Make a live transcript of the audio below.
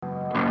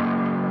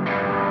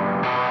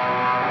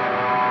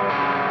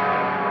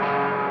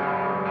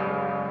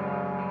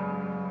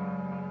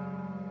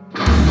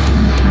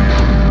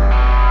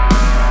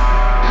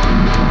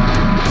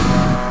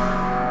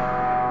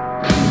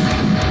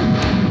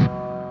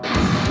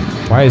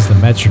Why is the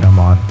metronome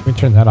on? Can we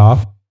turn that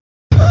off?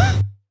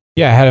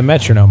 Yeah, I had a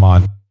metronome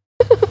on.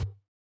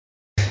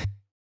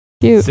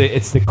 Cute.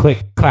 It's the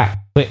click, clack,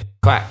 click,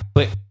 clack,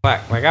 click,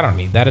 clack. Like, I don't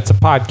need that. It's a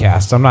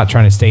podcast. I'm not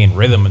trying to stay in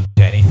rhythm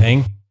to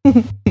anything.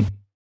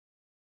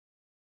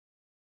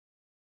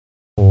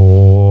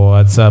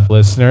 What's up,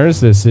 listeners?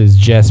 This is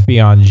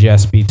Jespy on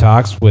Jespy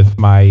Talks with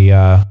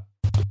my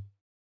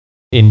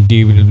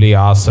indubitably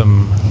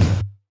awesome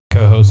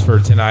co-host for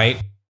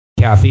tonight,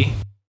 Kathy.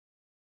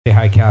 Say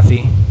hi,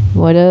 Kathy.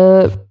 What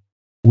up?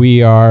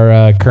 We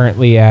are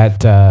currently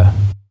at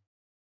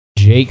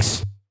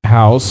Jake's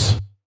house,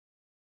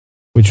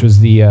 which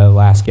was the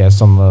last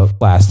guest on the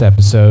last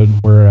episode.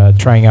 We're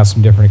trying out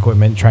some different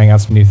equipment, trying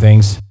out some new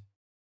things,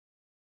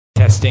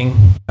 testing,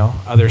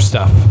 other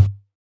stuff.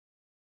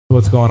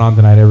 What's going on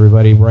tonight,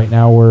 everybody? Right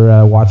now,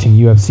 we're watching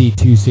UFC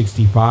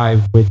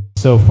 265, which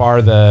so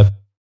far the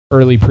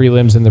early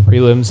prelims and the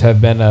prelims have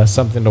been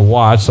something to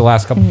watch. The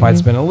last couple fights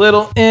have been a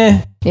little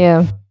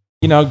Yeah.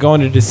 Going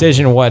to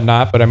decision and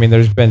whatnot. But I mean,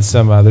 there's been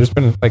some, there's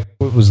been like,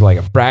 what was like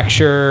a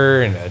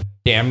fracture and a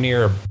damn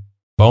near a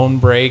bone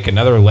break,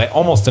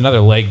 almost another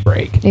leg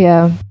break.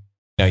 Yeah.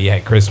 You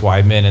had Chris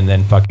Weidman and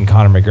then fucking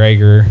Conor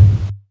McGregor.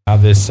 Now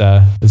this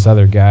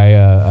other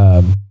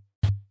guy,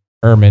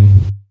 Erman.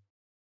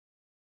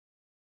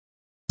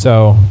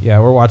 So yeah,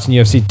 we're watching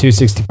UFC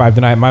 265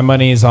 tonight. My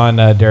money is on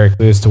Derek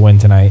Lewis to win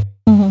tonight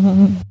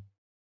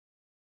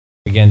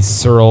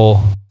against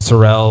Cyril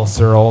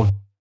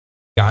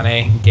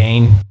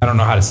Gane. I don't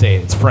know how to say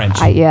it. It's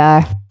French.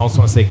 Yeah. I also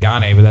want to say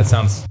Gane, but that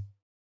sounds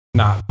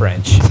not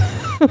French. You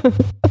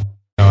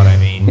know what I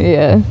mean?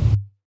 Yeah.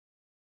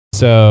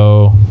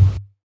 So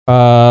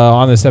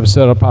on this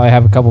episode, I'll probably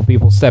have a couple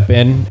people step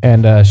in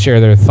and share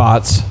their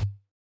thoughts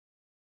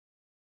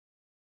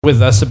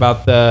with us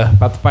about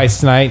the fights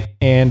tonight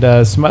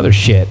and some other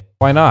shit.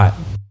 Why not?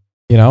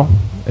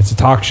 It's a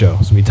talk show,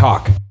 so we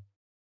talk.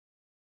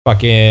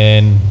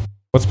 Fucking,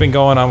 what's been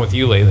going on with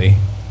you lately?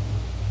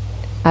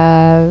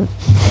 I'm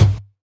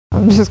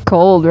just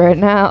cold right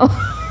now.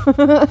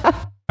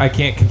 I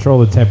can't control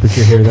the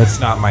temperature here.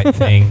 That's not my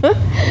thing.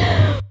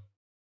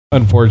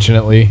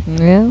 Unfortunately.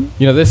 Yeah.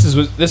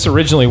 This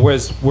originally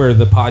was where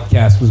the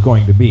podcast was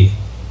going to be.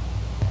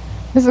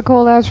 It's a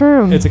cold ass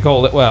room. It's a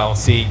cold. Well,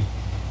 see,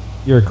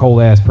 you're a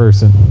cold ass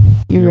person.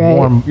 You're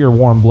right. You're a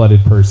warm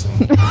blooded person.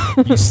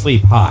 You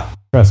sleep hot.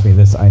 Trust me,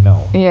 this I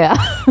know. Yeah.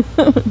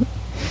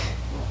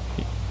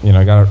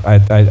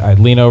 I'd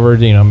lean over,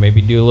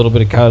 maybe do a little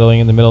bit of cuddling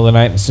in the middle of the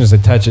night. And as soon as I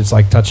touch it, it's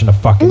like touching a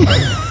fucking,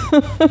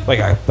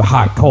 the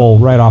hot coal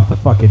right off the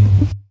fucking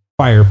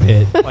fire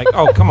pit. Like,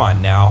 oh, come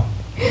on now.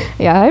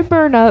 Yeah, I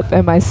burn up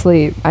in my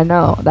sleep. I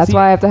know. That's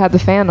why I have to have the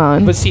fan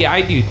on. But see, I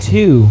do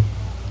too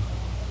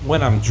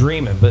when I'm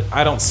dreaming, but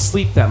I don't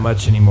sleep that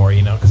much anymore,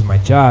 because my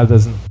job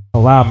doesn't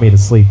allow me to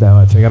sleep that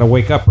much. I got to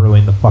wake up early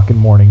in the fucking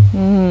morning.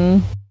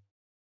 Mm-hmm.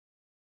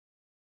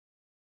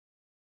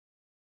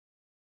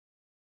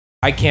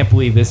 I can't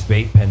believe this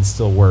vape pen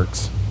still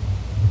works.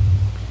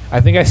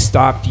 I think I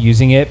stopped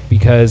using it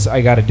because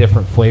I got a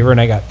different flavor and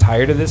I got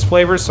tired of this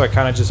flavor, so I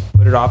kind of just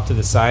put it off to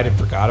the side and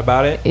forgot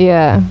about it.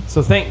 Yeah.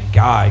 So thank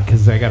God,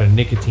 because I got a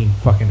nicotine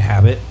fucking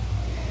habit.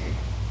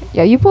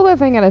 Yeah, you pulled that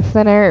thing out of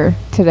thin air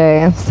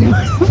today. I was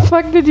like, where the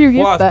fuck did you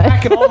get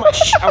that?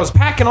 I was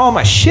packing all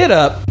my shit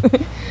up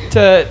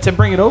to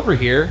bring it over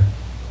here,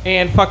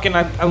 and fucking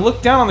I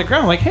looked down on the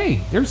ground like,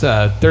 hey, there's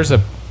a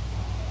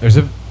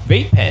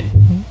vape pen.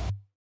 Mm-hmm.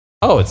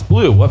 Oh, it's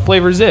blue. What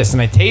flavor is this?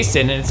 And I taste it,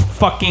 and it's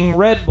fucking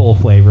Red Bull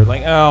flavored.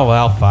 Like, oh,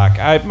 well, fuck.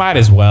 I might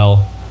as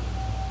well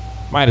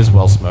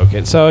smoke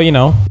it. So,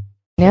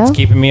 It's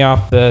keeping me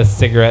off the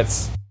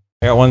cigarettes.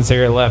 I got one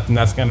cigarette left, and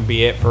that's going to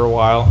be it for a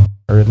while,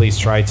 or at least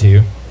try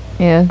to.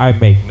 Yeah. I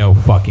make no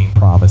fucking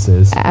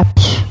promises.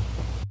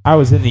 I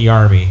was in the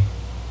Army.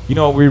 You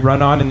know what we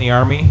run on in the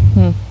Army?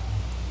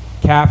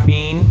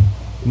 Caffeine,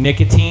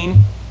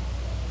 nicotine,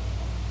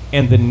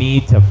 and the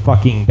need to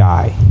fucking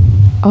die.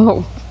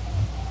 Oh.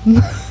 I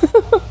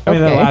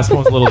mean, the last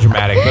one was a little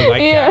dramatic,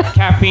 but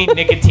caffeine,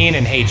 nicotine,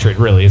 and hatred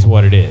really is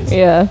what it is.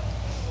 Yeah.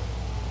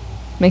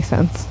 Makes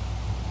sense.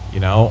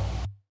 You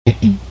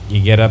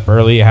get up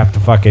early, you have to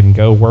fucking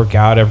go work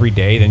out every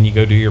day, then you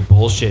go do your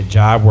bullshit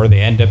job where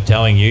they end up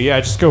telling you,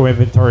 just go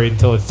inventory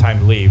until it's time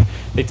to leave.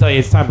 They tell you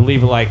it's time to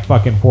leave at like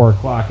fucking 4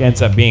 o'clock,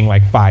 ends up being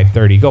like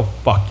 5:30. Go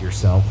fuck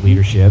yourself,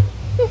 leadership.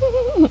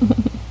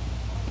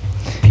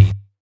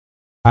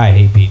 I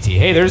hate PT.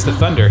 Hey, there's the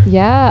thunder.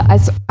 Yeah,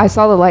 I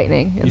saw the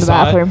lightning in the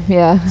bathroom.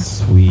 Yeah.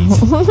 Sweet.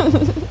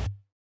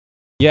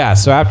 Yeah,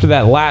 so after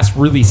that last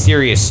really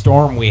serious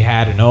storm we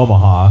had in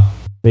Omaha,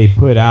 they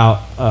put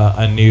out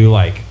a new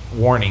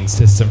warning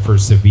system for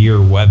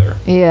severe weather.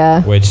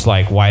 Yeah. Which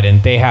why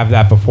didn't they have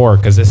that before?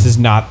 Because this is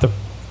not the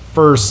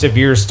first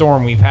severe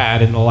storm we've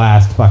had in the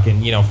last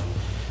fucking,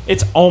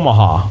 it's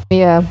Omaha.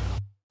 Yeah.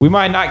 We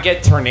might not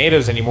get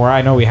tornadoes anymore.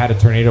 I know we had a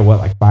tornado,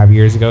 5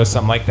 years ago,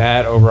 something like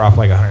that, over off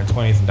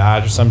 120th and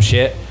Dodge or some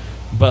shit.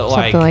 But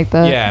something like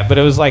that. Yeah, but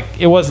it was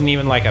it wasn't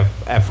even a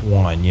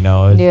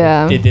F1,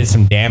 Yeah. It did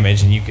some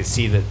damage, and you could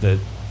see that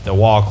the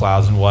wall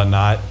clouds and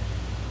whatnot.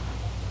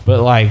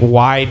 but like,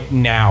 why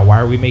now? Why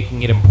are we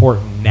making it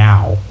important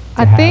now?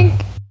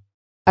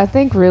 I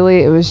think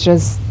really it was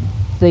just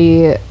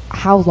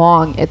how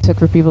long it took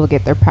for people to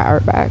get their power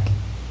back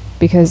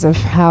because of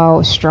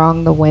how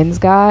strong the winds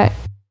got.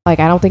 Like,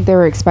 I don't think they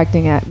were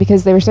expecting it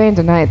because they were saying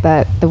tonight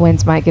that the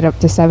winds might get up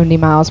to 70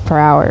 miles per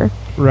hour.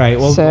 Right.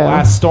 Well, the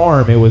last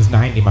storm, it was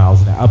 90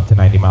 miles an hour, up to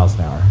 90 miles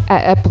an hour.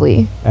 At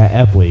Epley.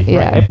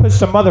 Yeah. Right. It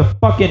pushed a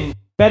motherfucking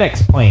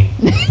FedEx plane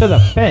to the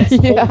fence.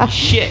 Yeah. Holy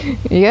shit.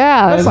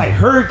 Yeah. That's like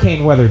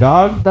hurricane weather,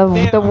 dog.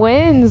 The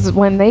winds,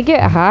 when they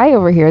get high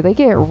over here, they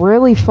get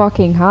really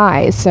fucking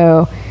high.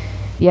 So,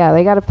 yeah,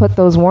 they got to put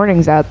those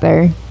warnings out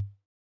there.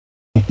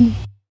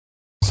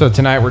 So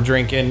tonight we're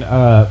drinking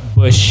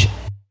Busch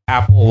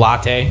Apple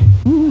Latte.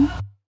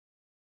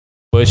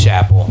 Busch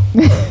Apple.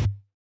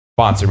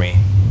 Sponsor me.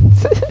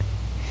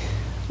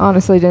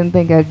 Honestly, didn't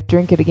think I'd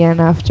drink it again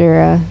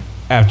after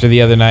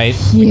the other night.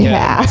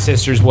 Yeah. My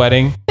sister's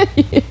wedding.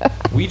 Yeah.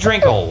 We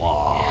drank a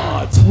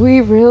lot.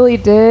 We really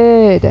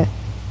did.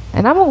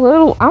 And I'm a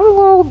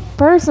little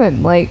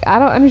person. Like, I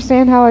don't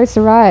understand how I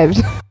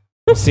survived.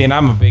 See, and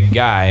I'm a big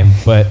guy,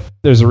 but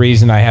there's a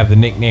reason I have the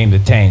nickname The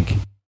Tank.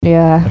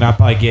 Yeah. And I'll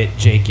probably get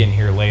Jake in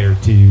here later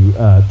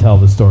to tell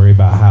the story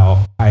about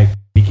how I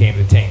became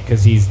the Tank,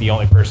 because he's the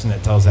only person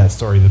that tells that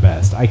story the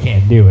best. I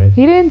can't do it.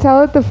 He didn't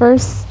tell it the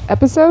first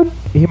episode?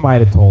 He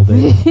might have told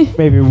it.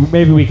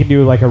 Maybe we can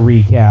do like a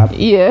recap.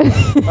 Yeah.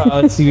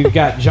 Let's see. We've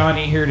got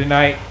Johnny here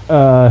tonight,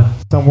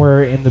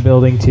 somewhere in the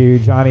building too.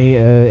 Johnny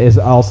is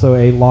also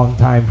a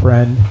longtime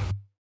friend.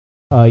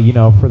 For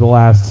the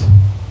last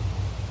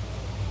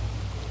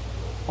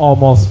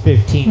almost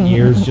 15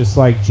 years, just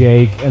like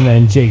Jake, and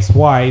then Jake's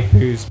wife,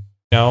 who's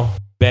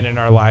been in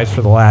our lives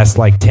for the last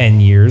like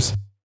 10 years.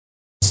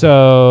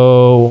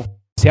 So,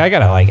 see, I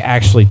gotta like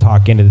actually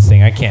talk into this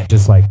thing. I can't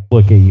just like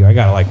look at you. I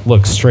gotta like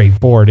look straight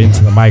forward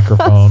into the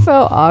microphone.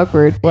 So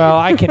awkward. Well,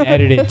 I can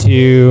edit it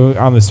too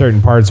on the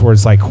certain parts where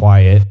it's like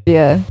quiet.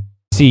 Yeah.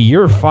 See,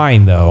 you're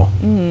fine though.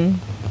 Mm-hmm.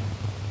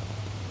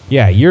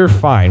 Yeah, you're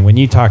fine when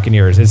you talk in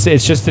yours.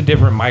 It's just the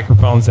different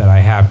microphones that I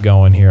have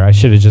going here. I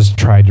should have just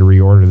tried to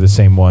reorder the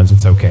same ones.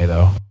 It's okay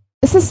though.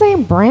 It's the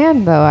same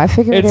brand though. I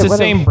figured it's the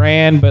same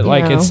brand, but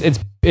like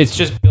it's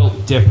just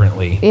built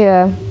differently.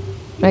 Yeah,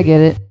 I get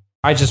it.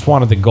 I just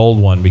wanted the gold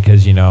one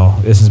because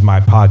this is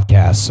my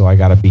podcast, so I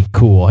gotta be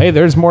cool. Hey,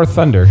 there's more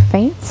thunder.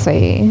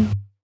 Fancy.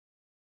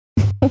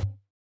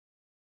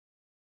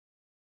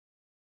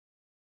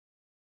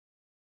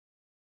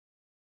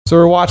 So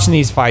we're watching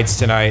these fights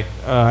tonight.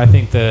 I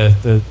think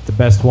the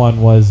best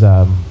one was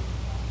that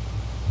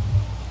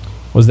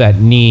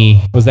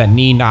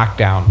knee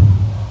knockdown.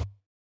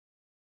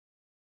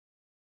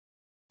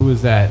 Who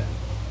was that?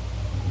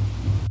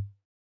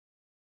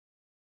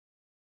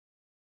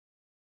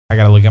 I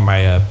gotta look at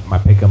my my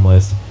pick'em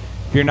list.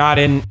 If you're not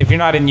in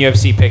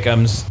UFC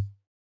pick'ems,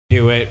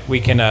 do it. We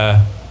can.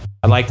 I'd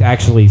like to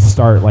actually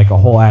start like a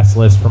whole ass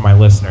list for my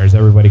listeners.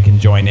 Everybody can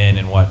join in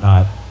and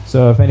whatnot.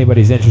 So if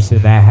anybody's interested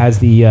in that, has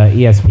the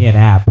ESPN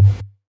app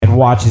and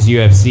watches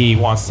UFC,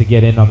 wants to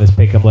get in on this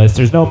pick'em list,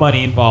 there's no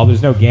money involved.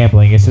 There's no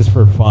gambling. It's just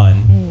for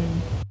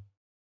fun.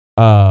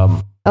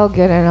 I'll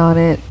get in on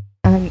it.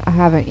 I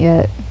haven't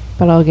yet,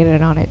 but I'll get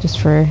in on it just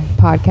for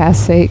podcast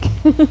sake.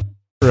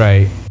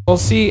 Right. Well,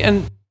 see,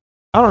 and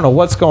I don't know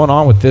what's going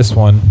on with this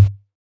one.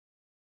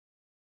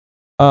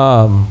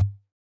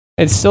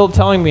 It's still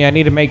telling me I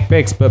need to make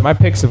picks, but my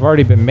picks have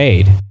already been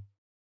made.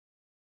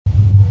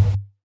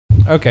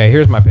 Okay,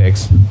 here's my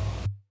picks.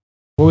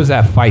 What was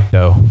that fight,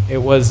 though? It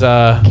was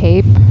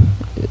Cape,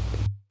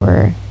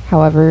 or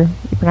however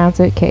you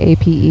pronounce it,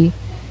 Kape.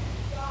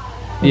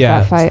 Yeah,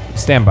 that fight?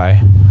 Stand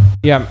by.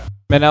 Yeah,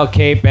 Manel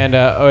Cape and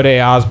Ode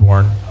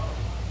Osborne.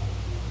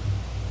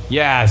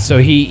 Yeah, so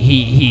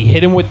he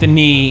hit him with the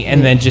knee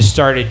and then just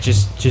started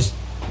just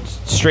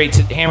straight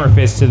to hammer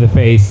fist to the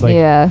face,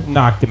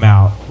 knocked him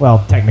out.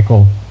 Well,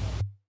 technical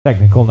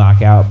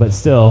knockout, but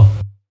still,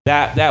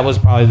 that was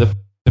probably the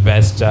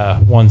best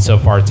one so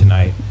far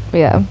tonight.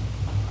 Yeah.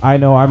 I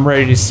know I'm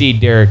ready to see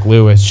Derek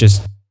Lewis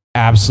just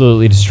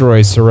absolutely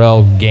destroy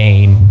Cyril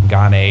Gane.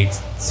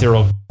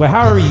 Cyril. But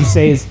however you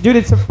say it, dude,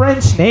 it's a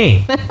French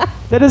name.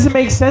 That doesn't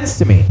make sense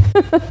to me.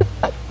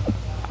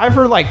 I've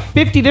heard like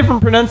 50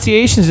 different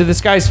pronunciations of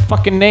this guy's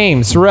fucking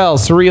name. Cereal.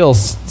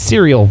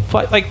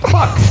 Like,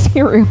 fuck.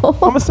 Cereal. I'm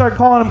going to start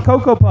calling him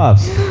Cocoa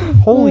Puffs.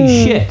 Holy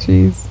shit.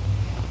 Jeez.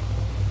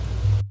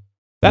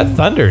 That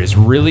thunder is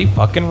really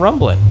fucking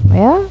rumbling.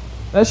 Yeah?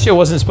 That shit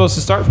wasn't supposed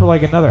to start for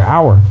like another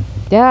hour.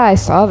 Yeah, I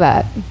saw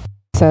that.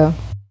 So.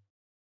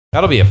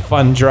 That'll be a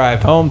fun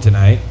drive home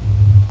tonight.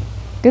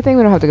 Good thing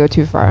we don't have to go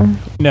too far.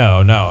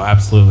 No,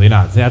 absolutely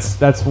not.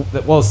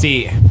 Well,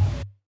 see,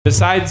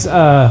 besides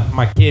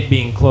my kid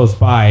being close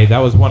by, that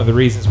was one of the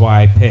reasons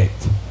why I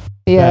picked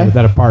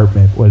that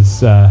apartment was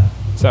so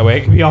that way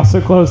it could be also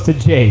close to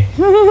Jake.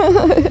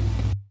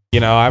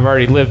 I've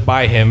already lived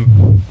by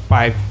him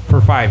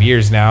for 5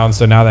 years now, and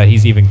so now that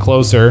he's even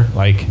closer,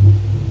 like,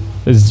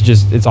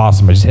 it's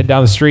awesome. I just head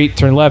down the street,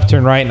 turn left,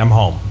 turn right, and I'm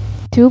home.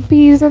 2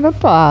 peas in a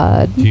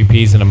pod. 2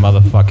 peas in a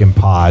motherfucking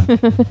pod.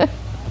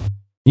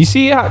 You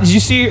see? Did you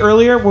see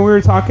earlier when we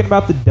were talking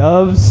about the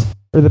doves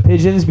or the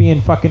pigeons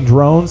being fucking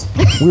drones?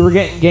 We were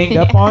getting ganged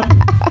up on.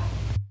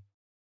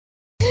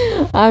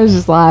 I was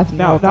just laughing.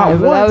 Now, not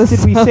once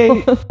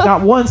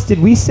did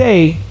we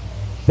say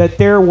that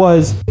there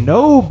was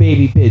no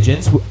baby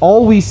pigeons.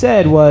 All we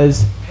said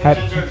was,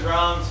 Pigeons are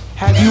drones.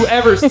 have you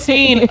ever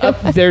seen?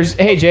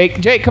 Hey, Jake.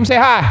 Jake, come say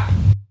hi.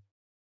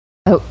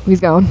 Oh, he's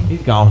gone.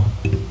 He's gone.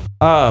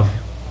 Are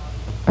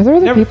there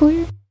other people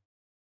here?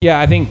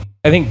 Yeah, I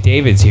think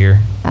David's here.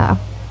 Ah.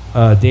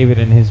 David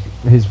and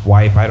his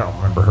wife. I don't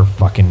remember her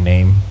fucking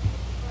name.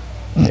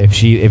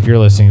 If you're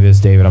listening to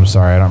this, David, I'm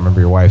sorry. I don't remember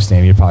your wife's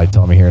name. You'll probably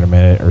tell me here in a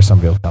minute, or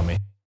somebody will tell me.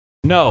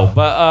 No,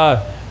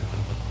 but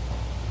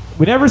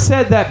we never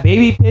said that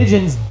baby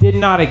pigeons did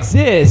not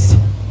exist.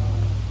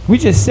 We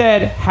just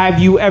said,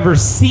 have you ever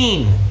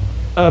seen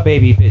a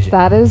baby pigeon?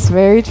 That is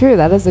very true.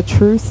 That is a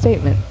true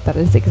statement. That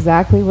is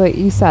exactly what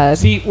you said.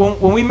 See,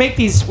 when we make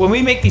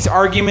these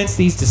arguments,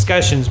 these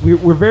discussions,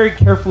 we're very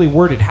carefully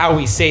worded how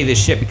we say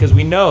this shit, because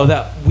we know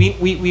that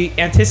we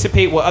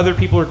anticipate what other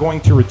people are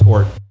going to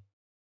retort.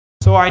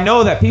 So I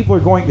know that people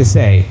are going to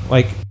say,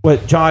 like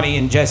what Johnny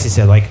and Jesse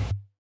said, like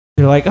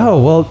they're like,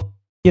 oh well,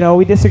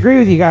 we disagree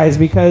with you guys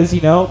because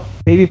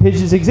baby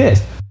pigeons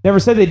exist. Never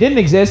said they didn't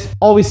exist.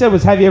 All we said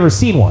was, have you ever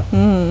seen one?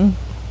 Mm.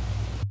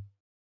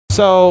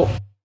 So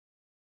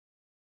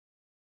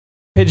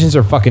pigeons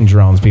are fucking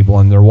drones, people,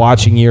 and they're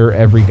watching your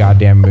every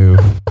goddamn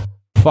move.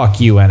 Fuck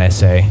you,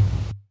 NSA.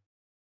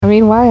 I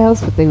mean, why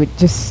else would they would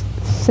just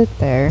sit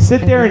there? And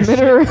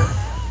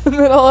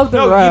middle of the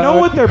road. No, you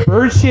know what their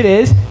bird shit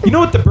is? You know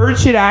what the bird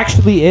shit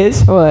actually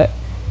is? What?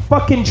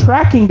 Fucking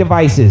tracking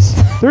devices.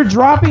 They're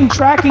dropping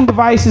tracking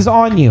devices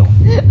on you.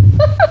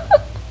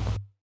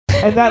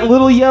 And that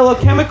little yellow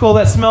chemical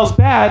that smells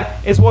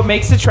bad is what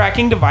makes the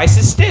tracking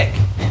devices stick.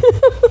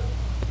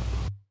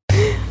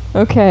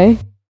 Okay.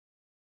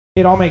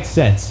 It all makes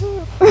sense.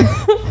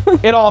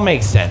 It all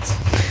makes sense.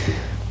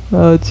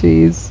 Oh,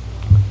 jeez.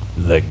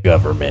 The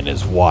government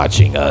is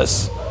watching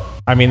us.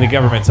 I mean, the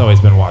government's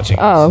always been watching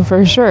us. Oh,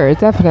 for sure.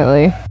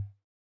 Definitely.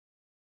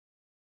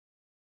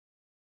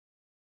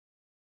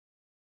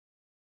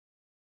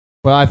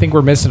 Well, I think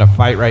we're missing a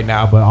fight right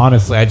now, but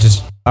honestly, I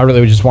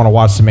really just want to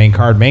watch the main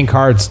card. Main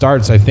card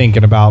starts, I think,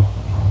 in about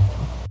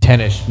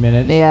 10-ish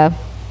minutes. Yeah.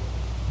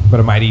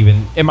 But it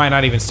might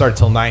not even start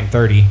till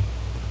 9:30.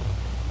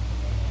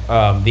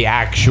 The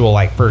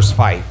actual first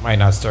fight might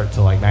not start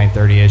till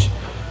 9:30ish.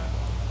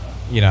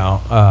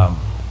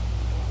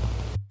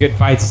 Good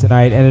fights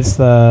tonight, and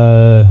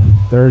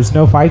there's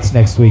no fights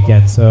next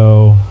weekend,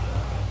 so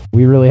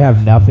we really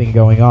have nothing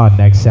going on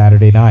next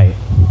Saturday night.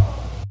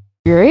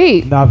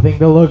 Great. Nothing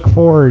to look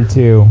forward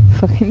to.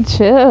 Fucking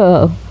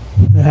chill.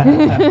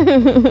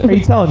 Are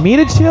you telling me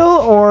to chill,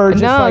 or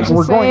just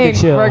we're going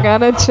to chill? We're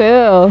gonna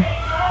chill.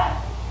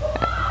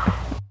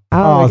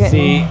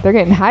 They're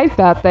getting hyped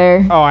out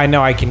there. Oh, I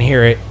know. I can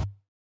hear it.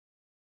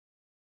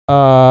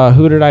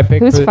 Who did I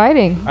pick? Who's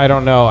fighting? I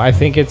don't know. I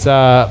think it's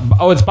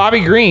it's Bobby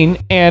Green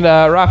and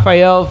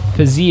Rafael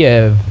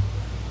Fiziev.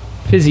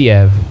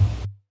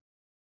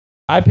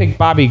 I picked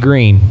Bobby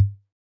Green.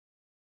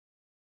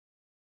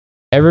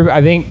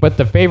 I think, but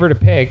the favorite to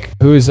pick,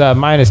 who's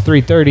minus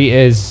 330,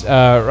 is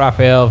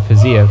Rafael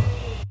Fiziev.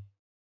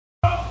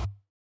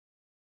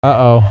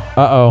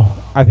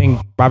 I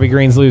think Bobby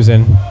Green's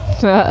losing.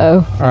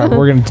 All right,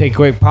 we're gonna take a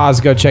quick pause,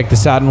 go check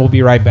this out, and we'll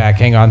be right back.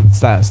 Hang on,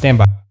 stand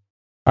by.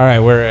 All right,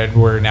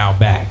 we're now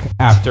back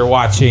after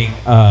watching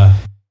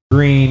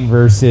Green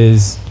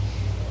versus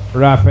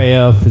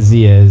Rafael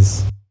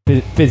Fiziev.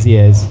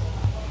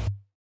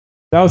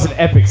 That was an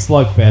epic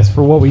slugfest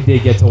for what we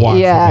did get to watch.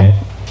 Yeah, it.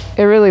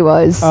 It really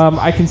was.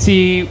 I can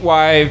see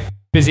why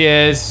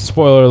Fiziev.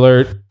 Spoiler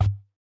alert.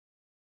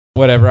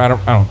 Whatever. I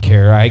don't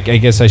care. I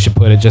guess I should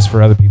put it just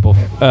for other people.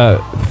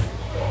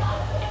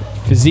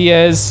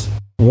 Fiziev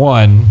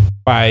won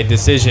by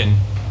decision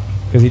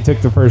because he took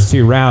the first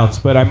 2 rounds.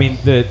 But I mean,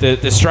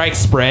 the strike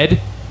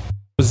spread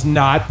was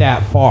not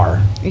that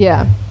far.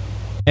 Yeah.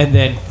 And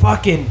then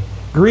fucking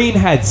Green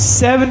had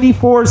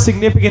 74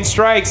 significant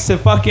strikes to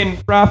fucking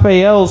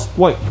Rafael's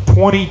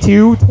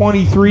 22,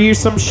 23 or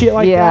some shit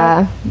like that.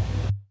 Yeah.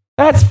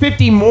 That's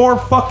 50 more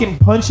fucking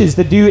punches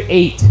to do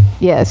 8.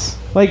 Yes.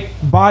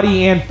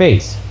 Body and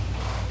face.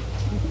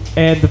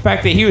 And the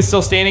fact that he was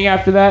still standing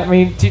after that, I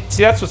mean, see,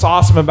 that's what's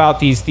awesome about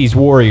these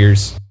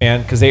warriors,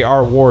 man, because they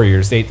are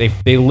warriors. They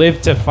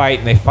live to fight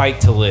and they fight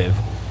to live.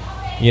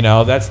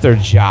 That's their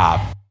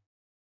job.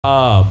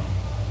 But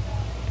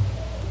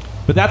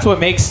that's what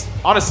makes,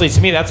 honestly,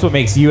 to me, that's what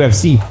makes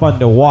UFC fun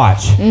to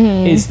watch,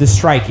 is the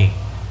striking.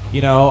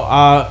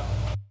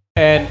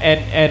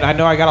 And I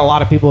know I got a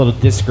lot of people that'll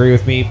disagree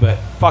with me, but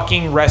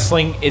fucking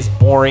wrestling is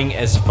boring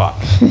as fuck.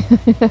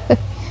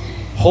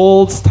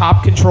 Holds,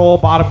 top control,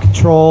 bottom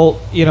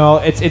control,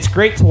 it's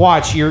great to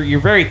watch. You're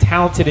very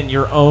talented in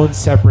your own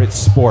separate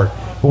sport.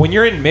 But when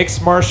you're in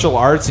mixed martial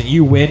arts and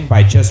you win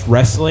by just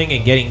wrestling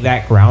and getting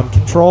that ground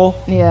control,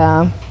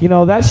 Yeah, you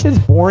know, that shit's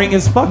boring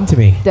as fuck to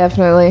me.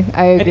 definitely.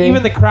 I And agree.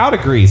 even the crowd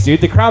agrees, dude.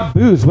 The crowd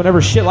boos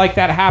whenever shit like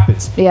that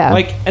happens. Yeah.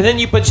 Like, and then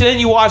you watch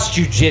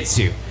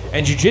jujitsu,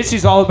 and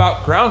jujitsu's all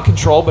about ground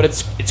control, but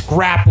it's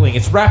grappling,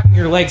 it's wrapping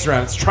your legs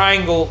around, it's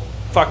triangle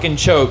fucking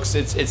chokes,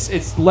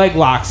 it's leg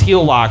locks,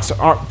 heel locks,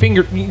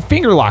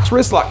 finger locks,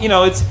 wrist lock. You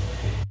know, it's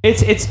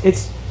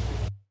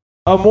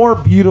a more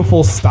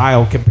beautiful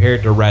style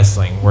compared to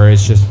wrestling, where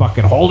it's just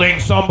fucking holding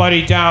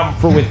somebody down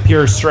with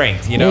pure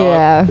strength. You know.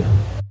 Yeah.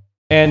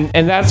 And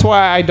that's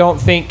why I don't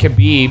think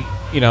Khabib,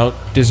 you know,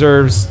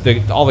 deserves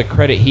all the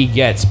credit he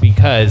gets,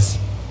 because,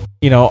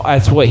 you know,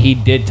 that's what he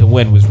did to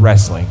win, was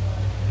wrestling.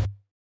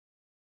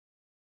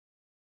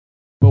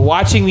 But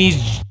watching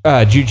these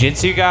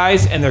jiu-jitsu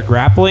guys and their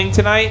grappling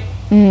tonight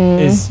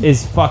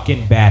is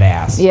fucking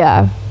badass.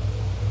 Yeah.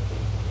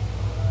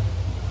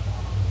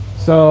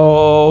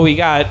 So we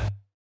got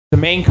the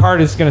main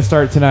card is going to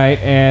start tonight,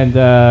 and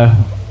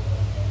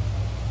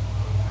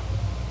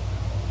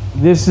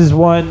this is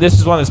one that's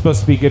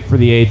supposed to be good for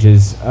the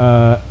ages.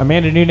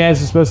 Amanda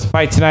Nunes is supposed to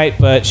fight tonight,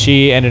 but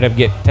she ended up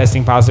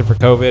testing positive for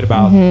COVID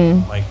about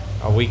like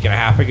a week and a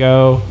half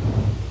ago,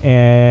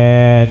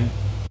 and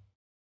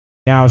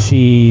now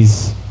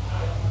she's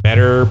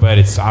better, but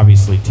it's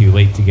obviously too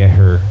late to get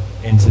her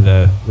into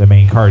the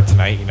main card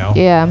tonight. You know.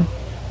 Yeah.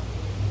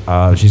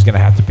 She's gonna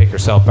have to pick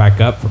herself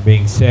back up from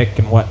being sick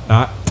and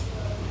whatnot.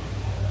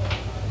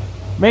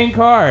 Main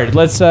card.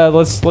 Let's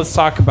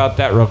talk about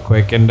that real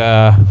quick, and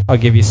I'll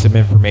give you some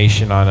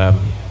information on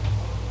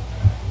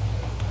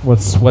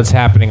what's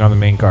happening on the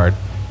main card.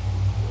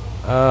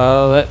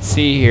 Let's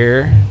see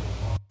here.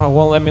 Oh,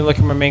 won't let me look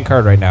at my main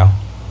card right now.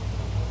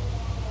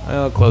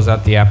 I'll close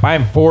out the app. I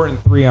am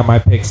 4-3 on my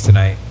picks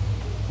tonight.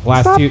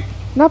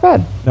 Not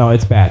bad. No,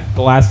 it's bad.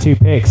 The last two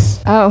picks.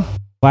 Oh.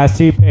 Last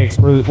two picks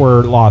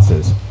were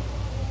losses.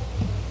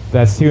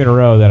 That's 2 in a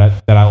row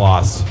that I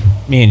lost.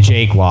 Me and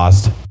Jake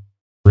lost.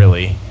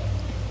 Really.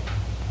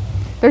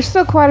 There's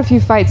still quite a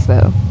few fights,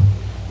 though.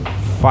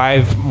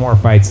 5 more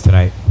fights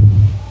tonight.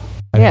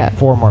 Yeah.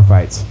 4 more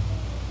fights.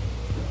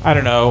 I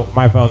don't know.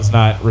 My phone's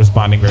not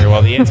responding very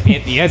well. The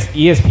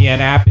ESPN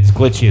app is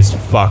glitchy as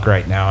fuck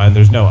right now, and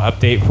there's no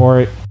update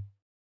for it.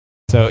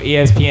 So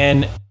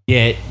ESPN,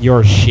 get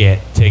your shit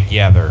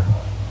together.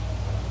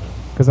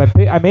 Because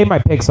I made my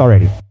picks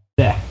already.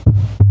 Blech.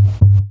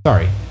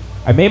 Sorry.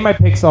 I made my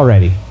picks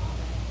already.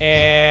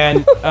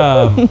 And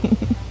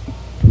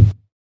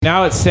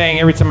now it's saying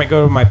every time I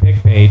go to my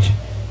pick page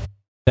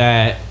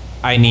that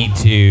I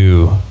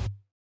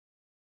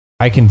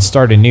can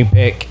start a new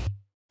pick.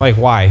 Like,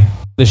 why?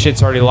 The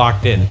shit's already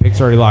locked in. The pick's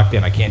already locked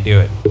in. I can't do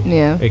it.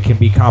 Yeah. It can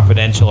be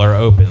confidential or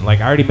open. Like,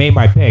 I already made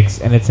my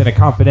picks, and it's in a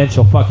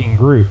confidential fucking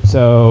group.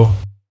 So,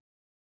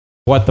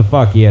 what the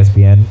fuck,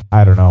 ESPN?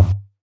 I don't know.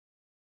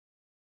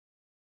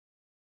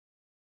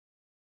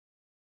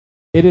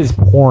 It is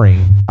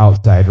pouring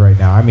outside right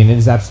now. I mean, it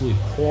is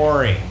absolutely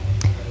pouring.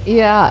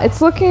 Yeah,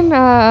 it's looking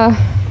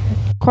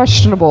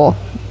questionable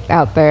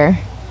out there.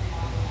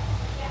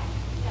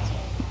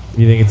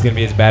 You think it's going to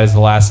be as bad as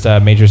the last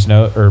major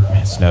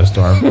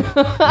snowstorm,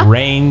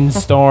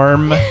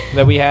 rainstorm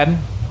that we had?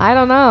 I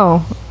don't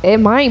know. It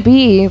might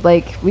be.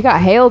 Like, we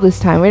got hail this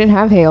time. We didn't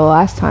have hail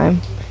last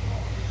time.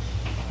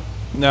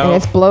 No.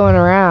 And it's blowing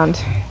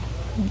around.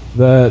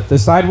 The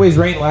sideways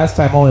rain last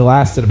time only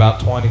lasted about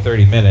 20,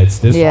 30 minutes.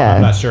 This one,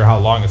 I'm not sure how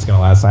long it's going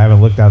to last. I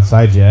haven't looked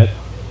outside yet.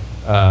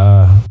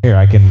 Here,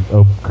 I can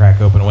crack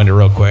open a window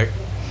real quick.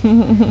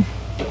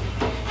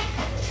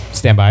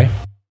 Stand by.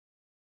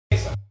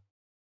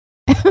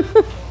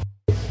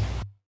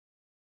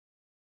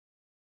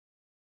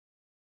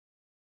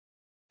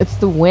 It's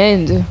the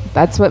wind.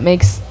 That's what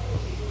makes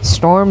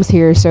storms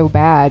here so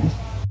bad.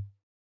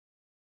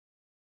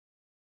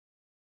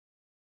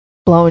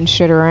 Blowing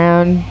shit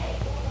around.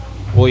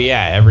 Well,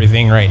 yeah,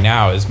 everything right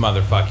now is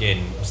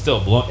motherfucking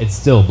it's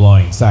still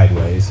blowing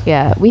sideways.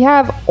 Yeah, we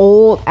have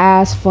old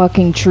ass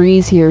fucking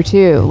trees here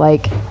too.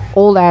 Like,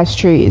 old ass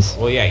trees.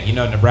 Well, yeah, you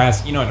know what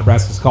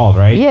Nebraska's called,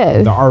 right?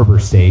 Yeah. The Arbor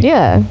State.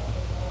 Yeah.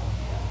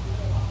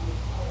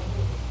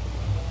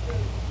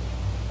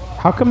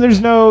 How come there's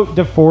no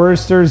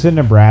deforesters in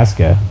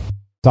Nebraska?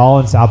 It's all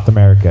in South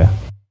America.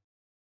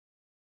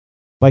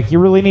 Like, you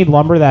really need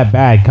lumber that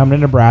bad, come to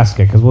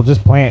Nebraska, because we'll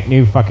just plant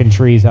new fucking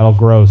trees that'll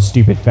grow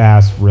stupid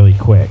fast really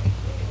quick.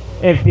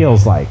 It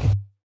feels like.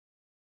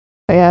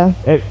 Yeah.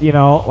 You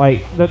know,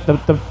 like,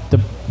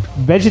 the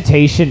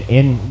vegetation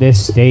in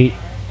this state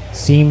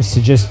seems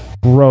to just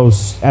grow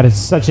at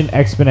such an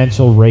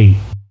exponential rate.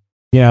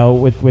 You know,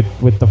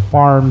 with the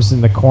farms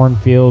and the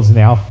cornfields and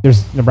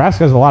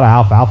Nebraska has a lot of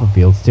alfalfa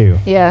fields too.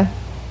 Yeah.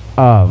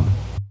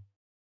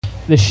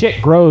 The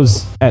shit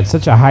grows at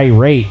such a high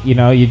rate. You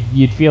know,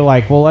 you'd feel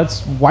like, well,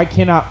 why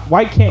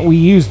can't we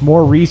use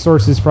more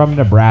resources from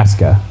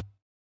Nebraska?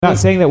 Not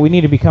saying that we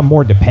need to become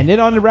more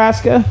dependent on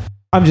Nebraska.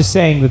 I'm just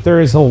saying that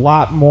there is a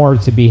lot more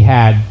to be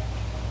had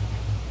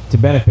to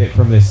benefit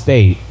from this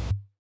state.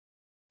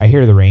 I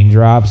hear the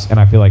raindrops, and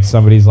I feel like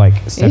somebody's like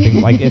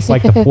stepping, like it's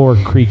like the floor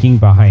creaking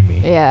behind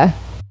me. Yeah.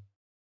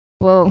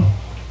 Well,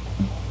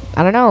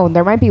 I don't know.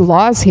 There might be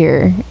laws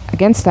here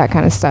against that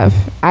kind of stuff.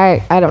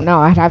 I don't know.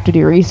 I'd have to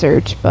do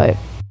research, but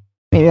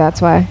maybe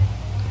that's why.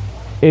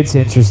 It's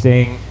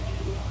interesting.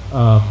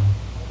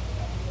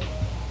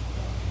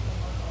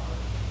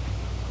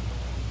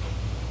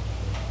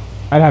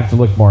 I'd have to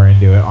look more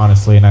into it,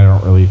 honestly, and I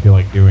don't really feel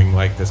like doing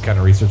like this kind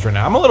of research right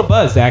now. I'm a little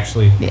buzzed,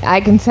 actually. Yeah,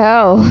 I can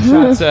tell.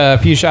 A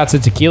few shots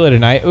of tequila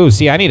tonight. Ooh,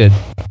 see, I need it.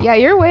 Yeah,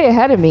 you're way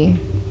ahead of me.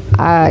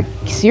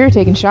 So you were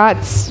taking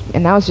shots,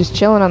 and I was just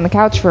chilling on the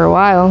couch for a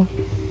while.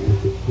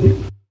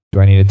 Do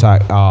I need to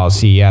talk? Oh,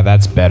 see, yeah,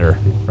 that's better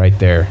right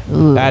there.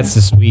 Ooh. That's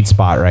the sweet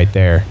spot right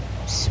there.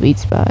 Sweet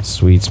spot.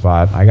 Sweet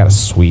spot. I got a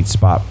sweet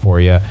spot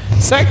for you.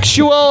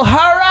 Sexual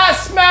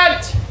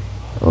harassment!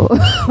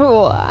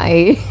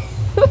 Why?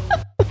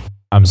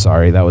 I'm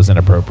sorry, that was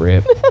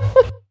inappropriate.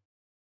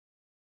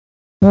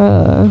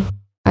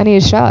 I need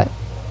a shot.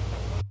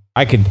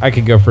 I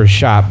could go for a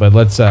shot, but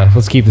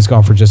let's keep this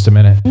going for just a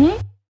minute. Mm-hmm.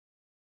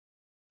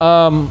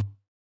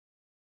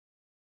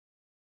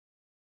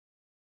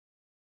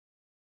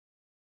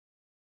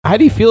 How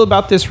do you feel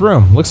about this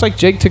room? Looks like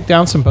Jake took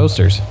down some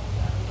posters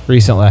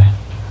recently.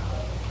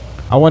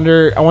 I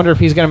wonder if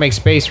he's gonna make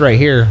space right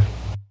here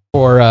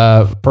for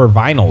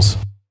vinyls.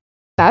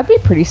 That'd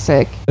be pretty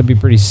sick. That'd be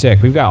pretty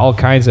sick. We've got all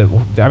kinds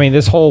of. I mean,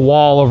 this whole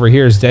wall over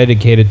here is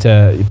dedicated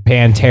to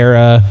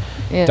Pantera,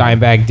 Yeah.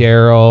 Dimebag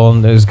Darrell,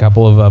 and there's a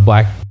couple of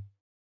Black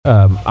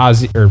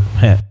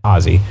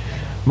Ozzy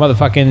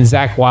motherfucking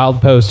Zach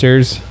Wild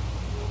posters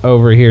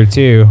over here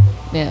too.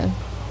 Yeah.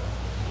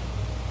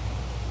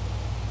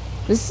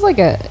 This is like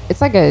a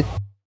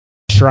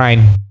Shrine.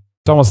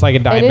 It's almost like a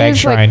Dimebag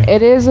shrine.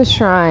 it is a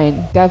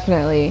shrine,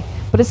 definitely.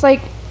 But it's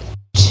like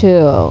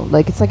chill.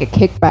 Like it's like a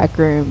kickback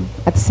room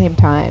at the same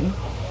time.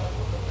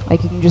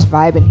 Like you can just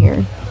vibe in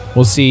here.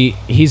 Well, see,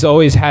 he's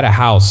always had a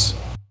house,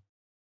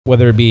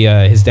 whether it be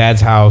his dad's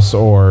house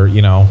or,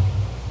 you know,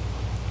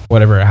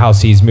 whatever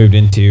house he's moved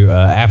into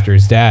after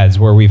his dad's,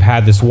 where we've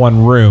had this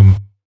one room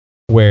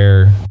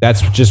where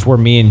that's just where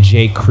me and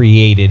Jake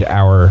created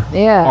our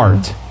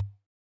art.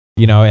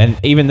 You know, and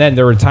even then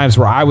there were times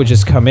where I would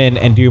just come in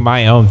and do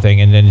my own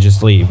thing and then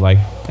just leave. Like,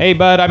 hey,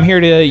 bud, I'm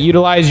here to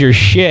utilize your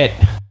shit.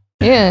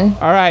 Yeah.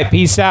 All right,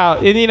 peace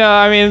out. And, you know,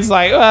 I mean, it's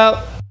like,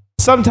 well,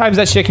 sometimes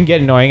that shit can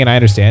get annoying, and I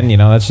understand. You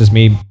know, that's just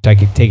me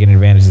taking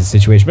advantage of the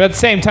situation. But at the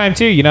same time,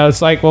 too, you know,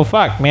 it's like, well,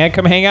 fuck, man,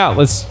 come hang out.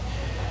 Let's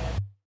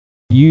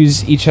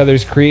use each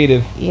other's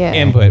creative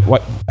input.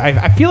 What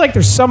I feel like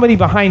there's somebody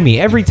behind me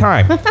every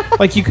time.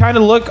 Like, you kind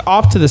of look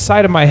off to the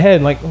side of my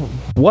head, like,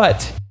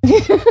 what?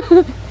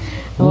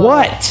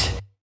 What?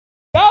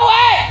 Go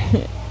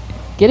away!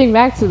 Getting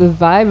back to the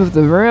vibe of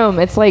the room,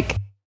 it's like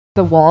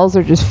the walls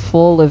are just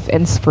full of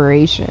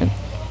inspiration.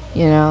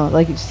 You know,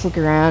 like you just look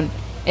around.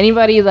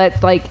 Anybody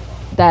that's like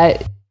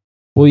that.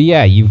 Well,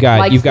 yeah, you've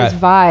got this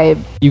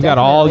vibe. You've got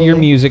all your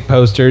music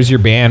posters, your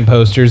band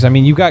posters. I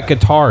mean, you've got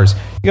guitars.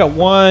 You got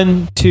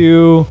 1,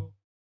 2,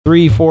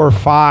 3, 4,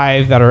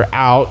 5 that are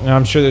out, and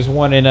I'm sure there's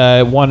one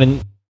in one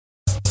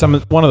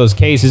of those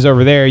cases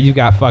over there. You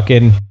got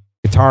fucking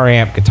guitar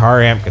amp.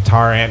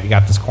 You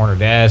got this corner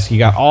desk. You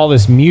got all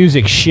this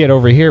music shit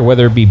over here,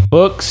 whether it be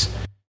books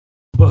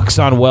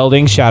on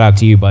welding. Shout out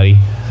to you, buddy.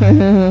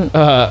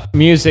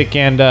 Music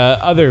and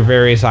other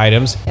various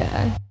items.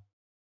 Yeah.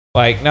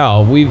 Like,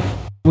 no,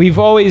 we've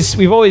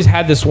always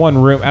had this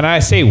one room, and I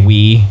say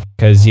we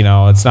because, you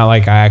know, it's not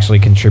like I actually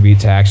contribute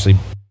to actually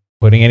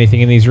putting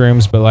anything in these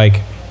rooms, but like,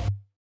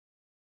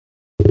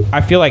 I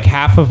feel like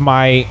half of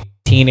my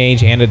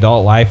teenage and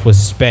adult life was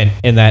spent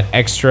in that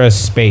extra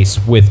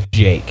space with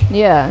Jake.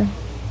 Yeah.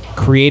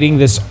 Creating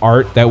this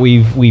art that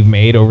we've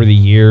made over the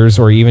years,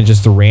 or even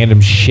just the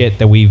random shit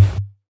that we've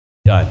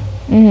done.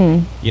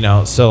 Mm-hmm. You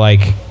know, so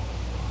like,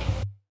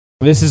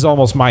 this is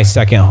almost my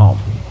second home.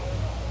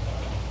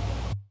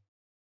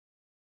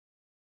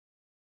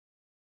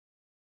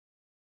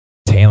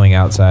 It's hailing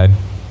outside.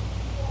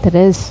 It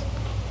is.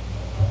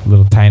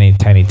 Little tiny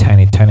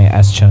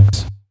ass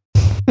chunks.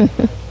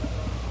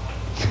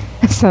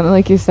 It sounded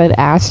like you said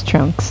ass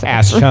chunks.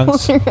 Ass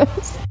chunks?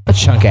 A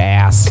chunk of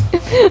ass.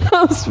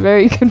 I was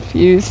very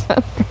confused.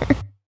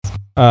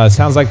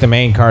 Sounds like the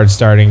main card's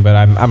starting, but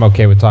I'm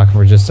okay with talking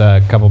for just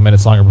a couple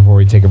minutes longer before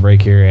we take a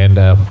break here, and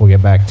we'll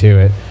get back to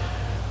it.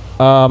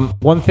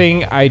 One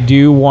thing I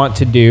do want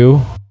to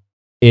do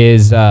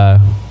is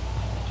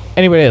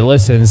anybody that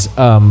listens,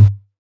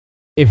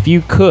 if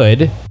you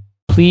could,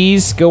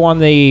 please go on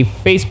the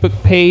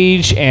Facebook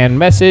page and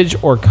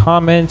message or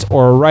comment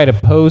or write a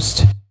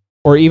post,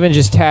 or even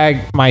just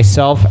tag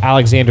myself,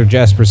 Alexander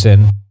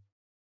Jesperson,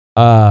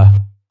 on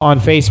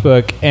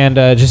Facebook, and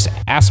just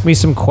ask me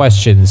some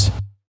questions.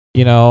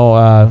 You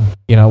know,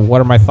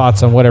 what are my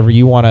thoughts on whatever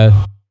you want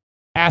to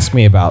ask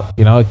me about?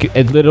 You know,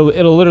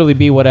 it'll literally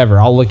be whatever.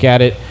 I'll look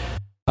at it,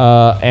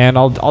 and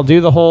I'll do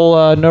the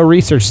whole no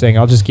research thing.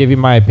 I'll just give you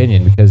my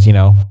opinion because, you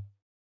know,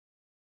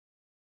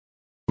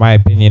 my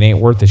opinion ain't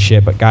worth a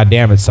shit, but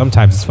goddamn it,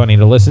 sometimes it's funny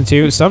to listen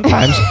to.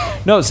 Sometimes,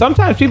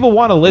 sometimes people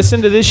want to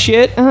listen to this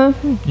shit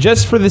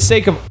just for the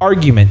sake of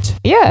argument.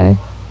 Yeah.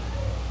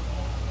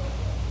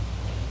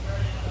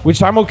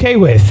 Which I'm okay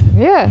with.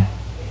 Yeah.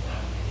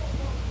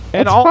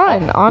 And it's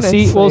fun,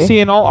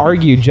 honestly. And I'll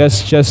argue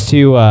just for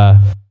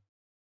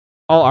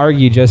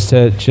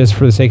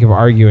the sake of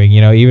arguing.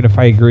 You know, even if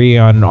I agree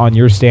on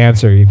your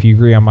stance, or if you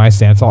agree on my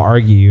stance, I'll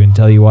argue you and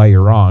tell you why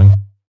you're wrong,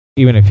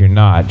 even if you're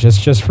not.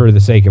 Just for the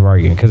sake of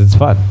arguing, because it's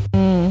fun.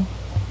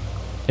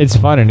 It's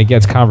fun and it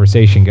gets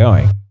conversation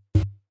going.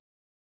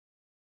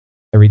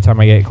 Every time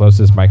I get close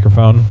to this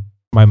microphone,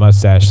 my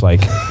mustache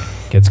like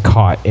gets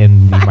caught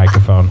in the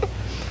microphone,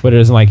 but it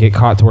doesn't like get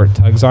caught to where it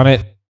tugs on it.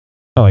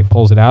 It like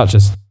pulls it out,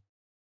 just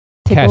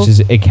catches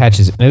it. It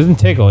catches it. It doesn't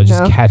tickle. It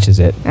just catches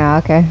it. Ah,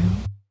 okay.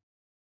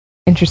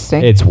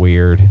 Interesting. It's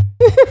weird.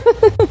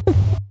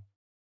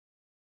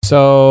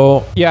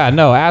 So yeah,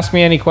 no. Ask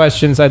me any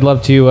questions. I'd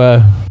love to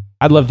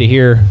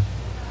hear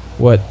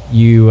what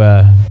you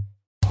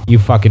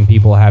fucking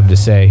people have to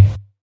say.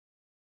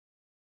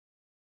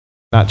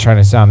 Not trying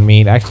to sound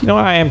mean. Actually, you know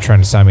what? I am trying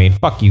to sound mean.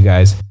 Fuck you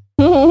guys.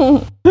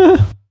 No,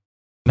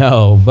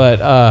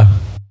 but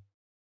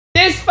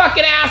this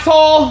fucking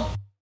asshole.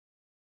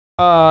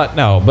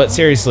 No, but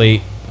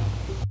seriously,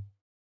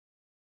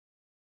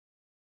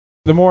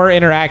 the more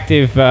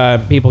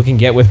interactive people can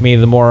get with me,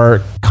 the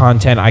more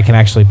content I can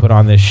actually put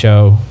on this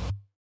show.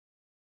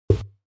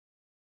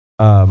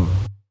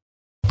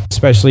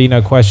 Especially,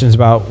 questions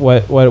about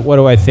what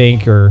do I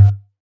think, or,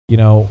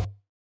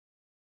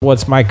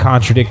 what's my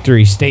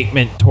contradictory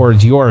statement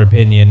towards your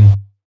opinion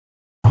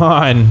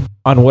on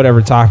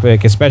whatever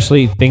topic,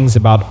 especially things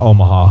about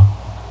Omaha.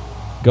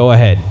 Go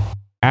ahead.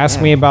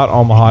 Ask me about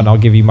Omaha and I'll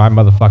give you my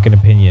motherfucking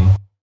opinion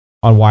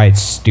on why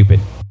it's stupid.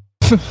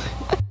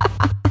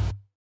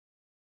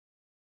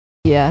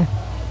 Yeah.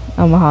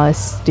 Omaha is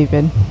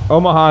stupid.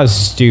 Omaha is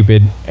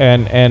stupid,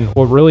 and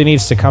what really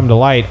needs to come to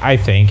light, I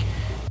think,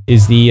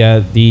 is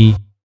the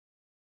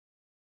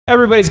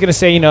everybody's going to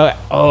say,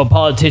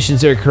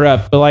 politicians are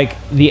corrupt, but like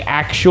the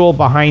actual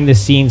behind the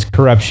scenes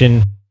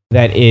corruption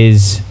that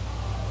is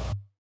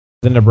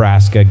the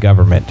Nebraska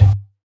government.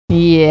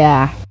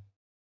 Yeah.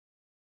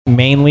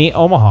 Mainly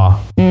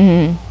Omaha.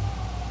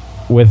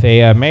 Mm-hmm. With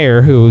a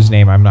mayor whose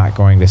name I'm not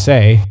going to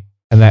say,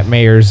 and that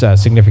mayor's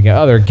significant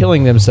other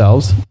killing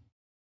themselves.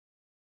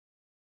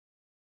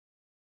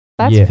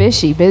 That's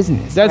fishy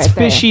business. That's right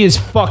fishy as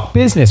fuck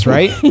business,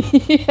 right?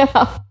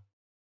 Yeah.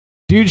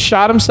 Dude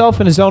shot himself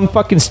in his own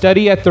fucking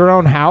study at their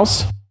own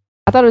house.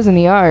 I thought it was in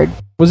the yard.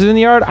 Was it in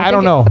the yard? I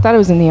don't know. I thought it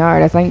was in the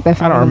yard. I think they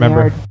found it in the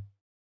yard.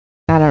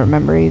 I don't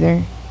remember either.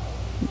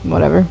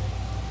 Whatever.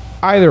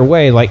 Either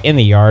way, like in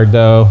the yard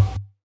though.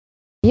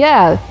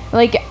 Yeah,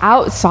 like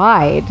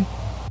outside.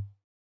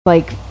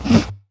 Like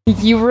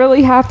you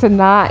really have to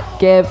not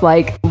give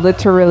like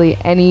literally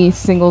any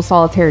single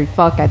solitary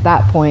fuck at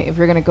that point if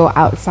you're gonna go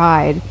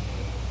outside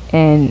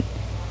and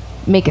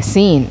make a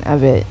scene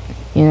of it,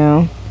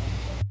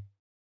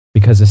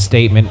 Because a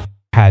statement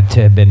had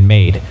to have been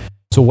made.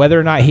 So whether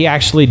or not he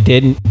actually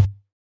didn't,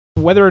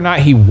 whether or not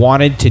he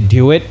wanted to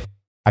do it,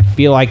 I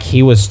feel like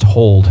he was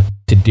told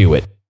to do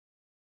it.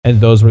 And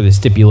those were the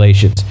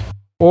stipulations.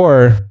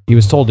 Or he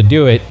was told to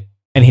do it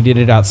and he did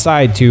it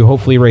outside to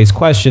hopefully raise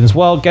questions.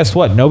 Well, guess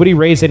what? Nobody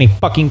raised any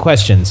fucking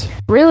questions.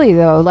 Really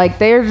though, like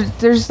they're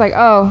just like,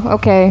 oh,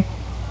 okay.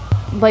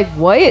 Like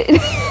what?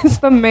 It's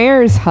the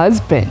mayor's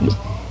husband.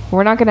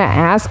 We're not gonna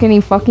ask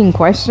any fucking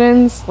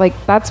questions? Like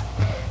that's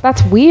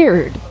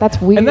weird.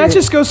 That's weird. And that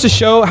just goes to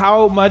show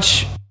how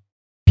much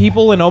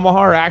people in Omaha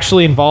are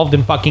actually involved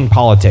in fucking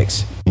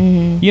politics.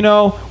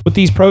 Mm-hmm. With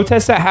these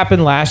protests that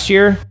happened last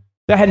year,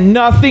 that had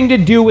nothing to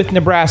do with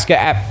Nebraska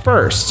at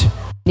first.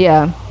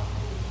 Yeah.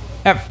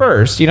 At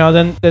first,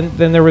 then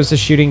there was a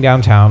shooting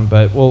downtown,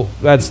 but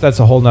that's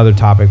a whole nother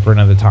topic for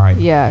another time.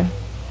 Yeah.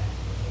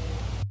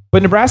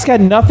 But Nebraska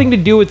had nothing to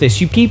do with this.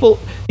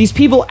 These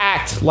people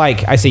act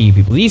like, I say you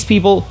people, these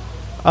people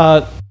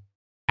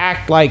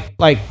act like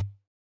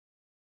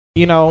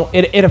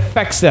it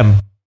affects them.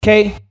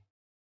 Okay?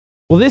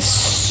 Well, this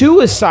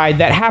suicide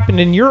that happened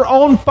in your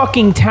own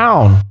fucking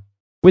town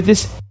with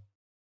this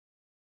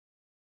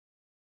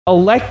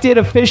elected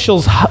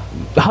official's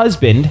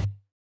husband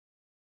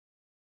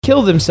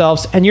killed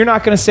themselves, and you're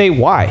not going to say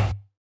why.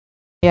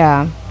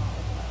 Yeah.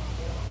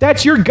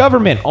 That's your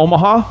government,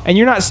 Omaha, and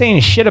you're not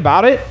saying shit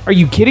about it? Are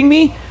you kidding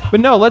me?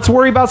 But no, let's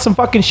worry about some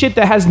fucking shit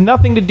that has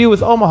nothing to do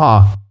with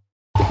Omaha.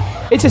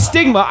 It's a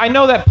stigma. I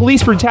know that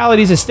police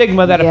brutality is a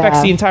stigma that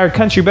affects the entire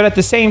country, but at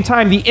the same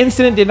time, the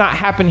incident did not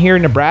happen here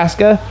in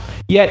Nebraska,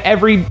 yet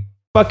every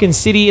fucking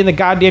city in the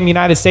goddamn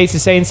United States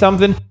is saying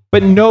something,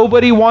 but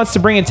nobody wants to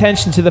bring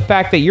attention to the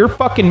fact that your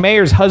fucking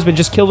mayor's husband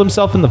just killed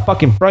himself in the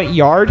fucking front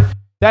yard.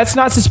 That's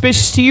not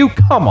suspicious to you?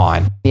 Come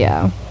on.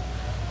 Yeah.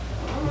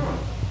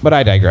 But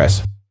I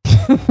digress.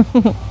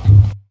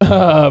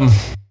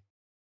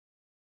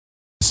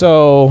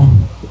 So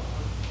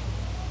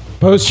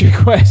Post your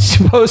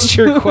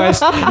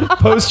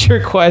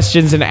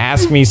questions and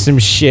ask me some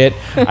shit.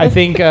 I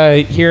think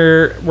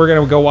here we're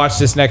gonna go watch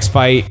this next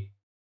fight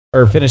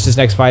or finish this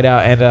next fight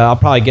out, and I'll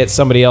probably get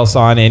somebody else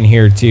on in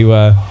here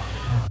to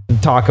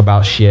talk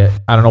about shit.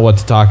 I don't know what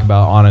to talk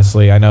about,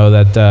 honestly. I know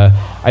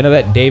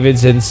that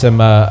David's in some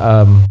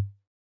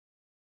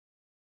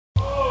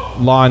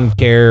lawn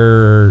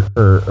care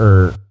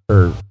or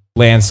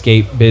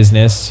landscape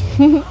business.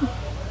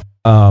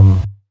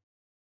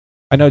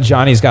 I know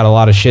Johnny's got a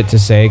lot of shit to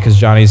say because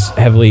Johnny's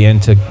heavily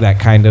into that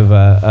kind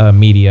of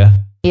media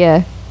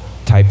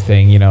type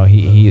thing. You know,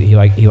 he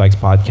likes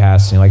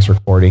podcasts and he likes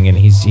recording, and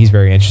he's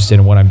very interested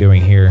in what I'm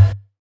doing here.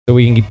 So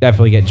we can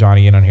definitely get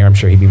Johnny in on here. I'm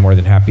sure he'd be more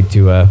than happy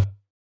to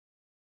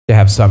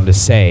have something to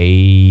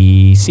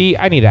say. See,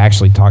 I need to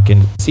actually talk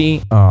in.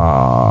 See,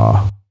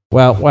 well,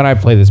 when I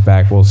play this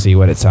back, we'll see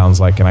what it sounds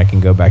like, and I can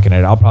go back in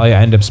it. I'll probably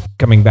end up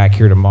coming back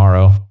here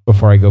tomorrow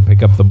before I go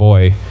pick up the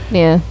boy.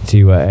 Yeah.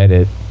 To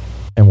edit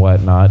and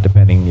whatnot,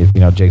 depending if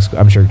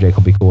I'm sure Jake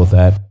will be cool with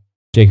that.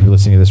 Jake, if you're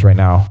listening to this right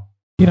now,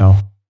 you're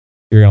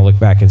gonna look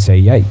back and say,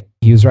 "Yeah,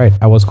 he was right.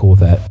 I was cool with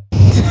that."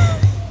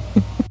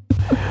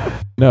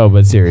 No,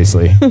 but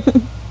seriously.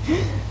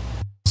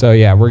 So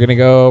yeah, we're gonna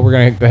go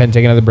ahead and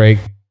take another break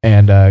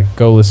and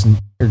go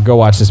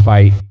watch this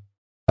fight,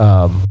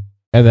 and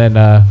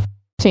then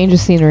change the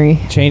scenery.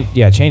 Change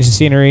the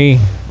scenery.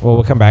 Well,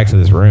 we'll come back to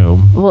this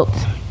room. Well,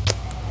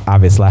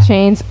 obviously.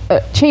 Change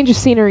the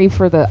scenery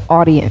for the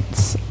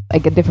audience.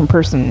 Like a different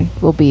person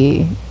will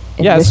be.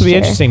 This will be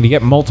interesting to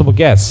get multiple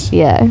guests.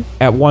 Yeah.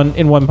 In one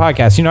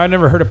podcast. I've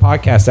never heard a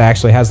podcast that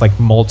actually has like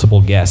multiple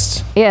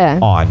guests. Yeah.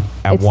 On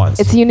at once.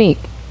 It's unique.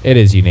 It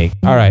is unique.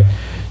 All right,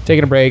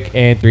 taking a break.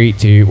 And 3,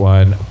 2,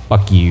 1.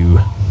 Fuck you.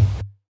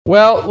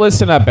 Well,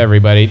 listen up,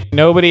 everybody.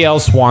 Nobody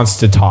else wants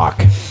to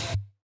talk.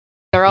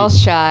 They're all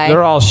shy.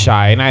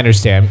 And I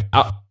understand.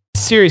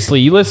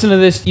 Seriously, you listen to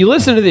this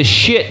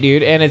shit,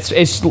 dude, and it's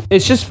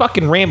just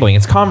fucking rambling.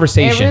 It's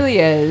conversation. It really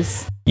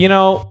is.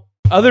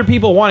 Other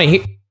people want to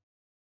hear.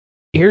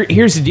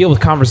 Here's the deal with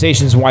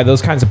conversations and why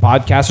those kinds of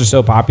podcasts are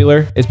so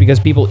popular is because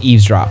people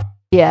eavesdrop.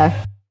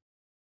 Yeah.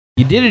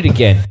 You did it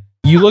again.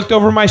 You looked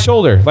over my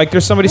shoulder like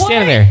there's somebody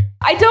standing there.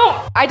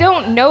 I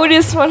don't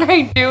notice when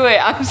I do it.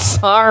 I'm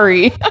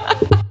sorry.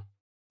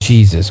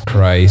 Jesus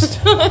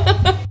Christ.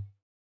 But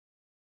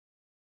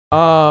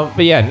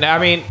yeah, I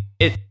mean,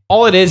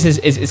 all it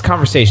is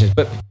conversations.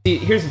 But see,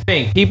 here's the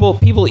thing: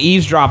 people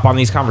eavesdrop on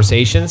these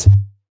conversations,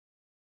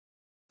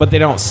 but they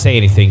don't say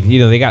anything.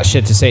 They got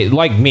shit to say,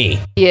 like me.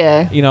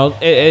 Yeah.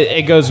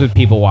 It goes with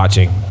people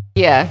watching.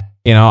 Yeah.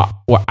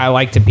 I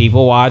like to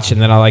people watch, and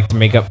then I like to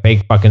make up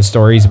fake fucking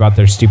stories about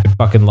their stupid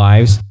fucking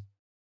lives.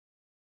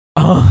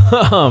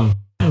 But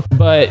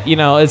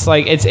it's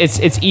like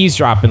it's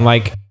eavesdropping.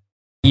 Like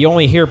you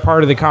only hear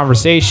part of the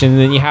conversation, and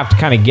then you have to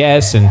kind of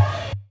guess and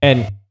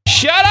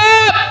shut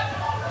up!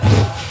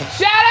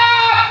 Shut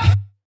up!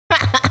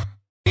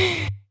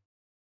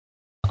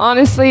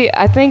 Honestly,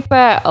 I think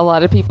that a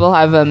lot of people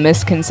have a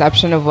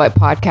misconception of what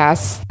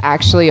podcasts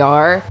actually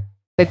are.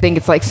 They think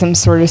it's like some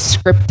sort of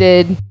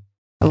scripted,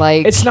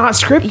 like... It's not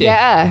scripted.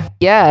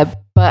 Yeah.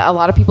 But a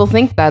lot of people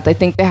think that. They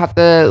think they have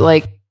to,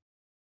 like,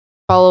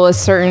 follow a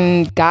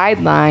certain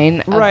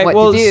guideline of what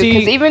to do.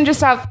 Because even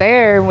just out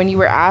there, when you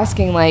were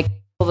asking, like,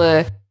 people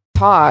to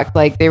talk,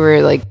 like, they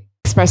were, like,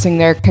 expressing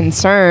their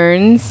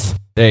concerns.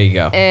 There you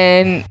go.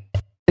 And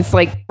it's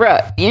like, bro,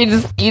 you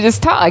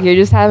just talk. You're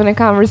just having a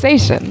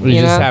conversation.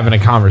 You're just having a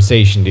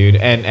conversation, dude.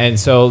 And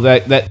so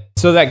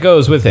that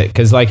goes with it.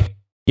 Because, like,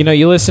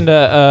 you listen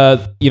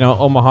to,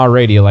 Omaha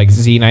radio, like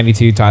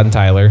Z92, Todd and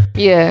Tyler.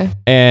 Yeah.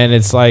 And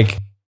it's like,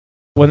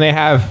 when they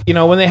have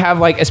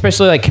like,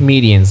 especially like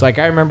comedians, like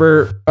I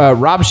remember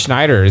Rob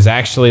Schneider is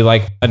actually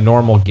like a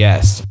normal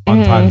guest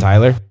on Todd and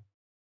Tyler.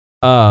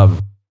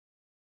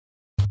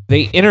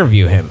 They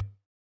interview him.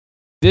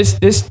 This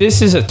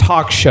is a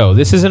talk show.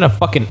 This isn't a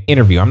fucking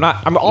interview. I'll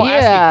ask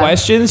you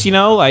questions,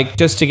 like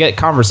just to get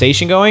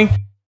conversation going,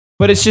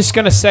 but it's just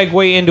going to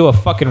segue into a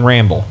fucking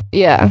ramble.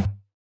 Yeah.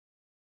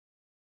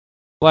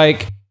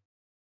 Like,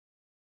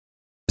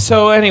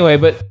 so anyway,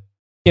 but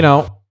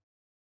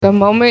the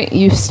moment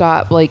you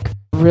stop like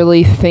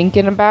really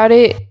thinking about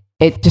it,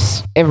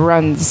 it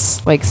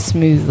runs like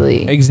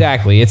smoothly.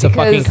 Exactly. It's a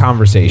fucking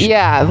conversation.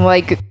 Yeah.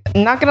 Like,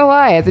 I'm not going to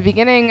lie. At the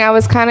beginning, I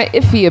was kind of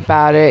iffy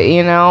about it,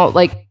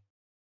 like,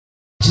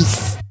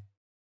 just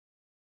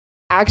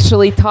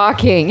actually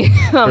talking.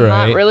 I'm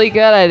not really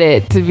good at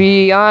it, to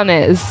be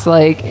honest.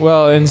 Like,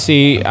 well, and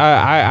see,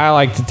 I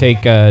like to take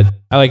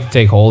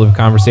hold of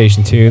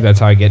conversation too. That's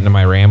how I get into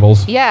my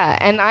rambles. Yeah,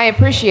 and I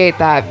appreciate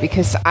that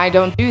because I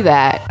don't do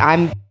that.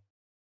 I'm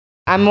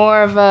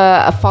more of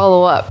a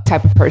follow-up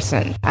type of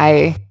person.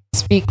 I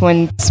speak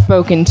when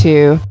spoken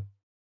to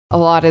a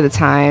lot of the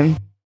time.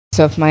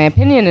 So if my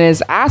opinion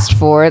is asked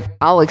for,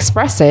 I'll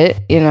express it,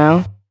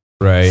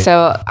 Right.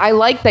 So I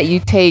like that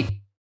you take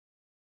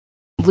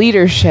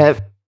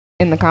leadership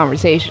in the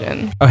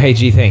conversation. Oh, hey,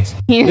 G, thanks.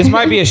 This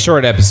might be a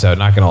short episode,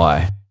 not going to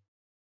lie.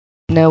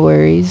 No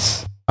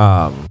worries.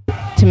 To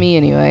me,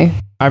 anyway.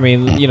 I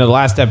mean, the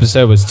last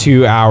episode was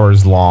 2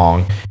 hours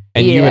long,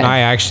 and you and I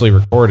actually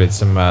recorded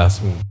some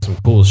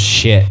cool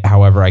shit.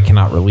 However, I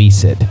cannot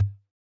release it.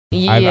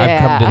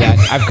 Yeah.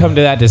 I've come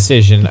to that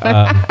decision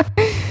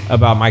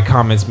about my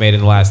comments made in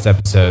the last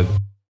episode.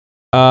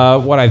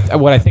 What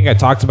I think I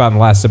talked about in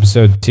the last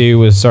episode too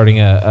was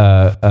starting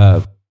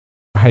a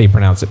how do you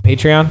pronounce it?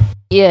 Patreon.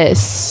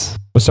 Yes.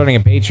 We're starting a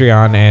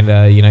Patreon, and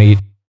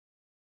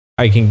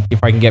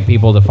if I can get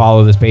people to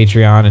follow this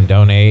Patreon and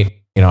donate,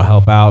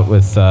 help out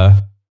with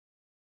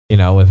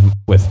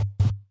with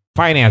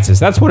finances.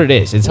 That's what it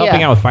is. It's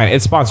helping out with finance.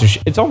 It's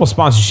sponsorship. It's almost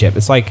sponsorship.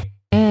 It's like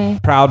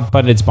crowd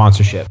funded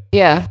sponsorship.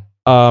 Yeah.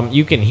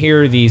 You can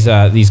hear these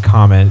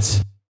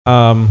comments.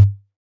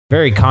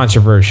 Very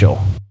controversial.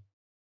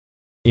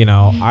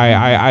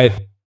 I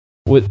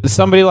with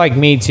somebody like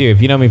me too.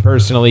 If you know me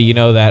personally, you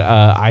know that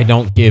I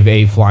don't give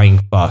a flying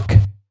fuck.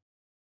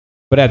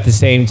 But at the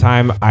same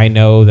time, I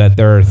know that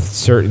there are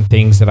certain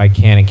things that I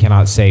can and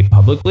cannot say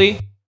publicly.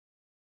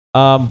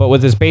 But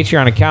with this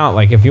Patreon account,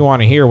 like if you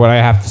want to hear what I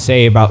have to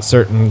say about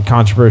certain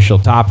controversial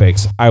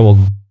topics, I will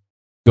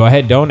go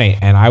ahead, donate,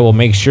 and I will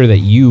make sure that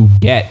you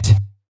get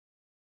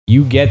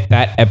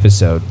that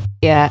episode.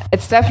 Yeah,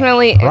 it's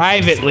definitely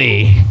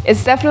privately.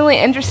 It's definitely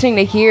interesting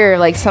to hear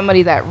like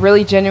somebody that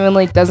really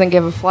genuinely doesn't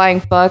give a flying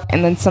fuck,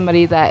 and then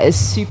somebody that is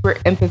super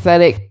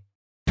empathetic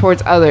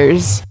towards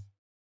others,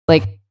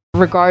 like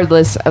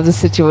regardless of the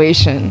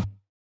situation.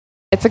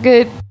 It's a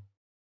good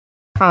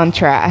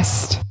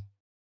contrast.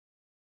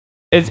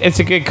 It's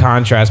a good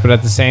contrast, but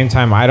at the same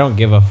time, I don't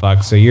give a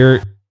fuck. So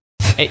your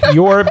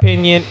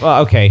opinion.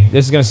 Well, okay,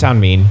 this is gonna sound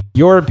mean.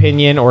 Your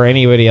opinion or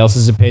anybody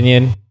else's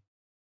opinion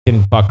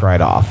can fuck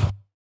right off.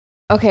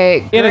 Okay,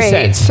 great. In a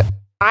sense.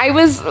 I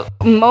was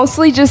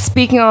mostly just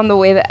speaking on the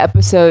way the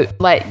episode,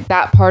 like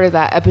that part of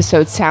that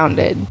episode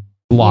sounded.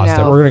 Lost.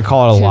 We're gonna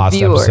call it a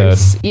lost episode.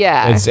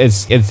 Yeah.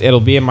 It'll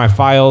be in my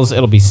files.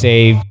 It'll be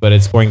saved, but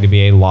it's going to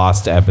be a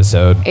lost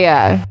episode.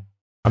 Yeah.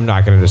 I'm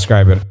not going to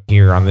describe it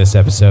here on this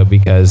episode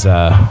because,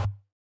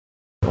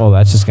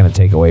 that's just going to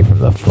take away from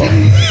the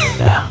fun.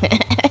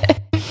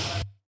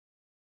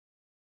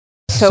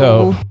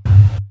 So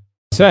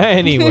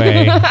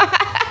anyway,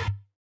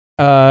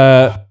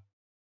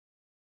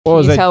 what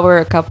was Can you it? tell we're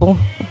a couple?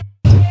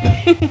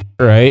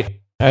 Right?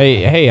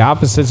 Hey,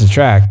 opposites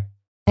attract.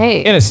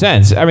 Hey. In a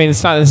sense. I mean,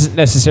 it's not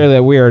necessarily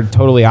that we are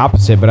totally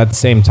opposite, but at the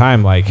same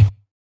time, like,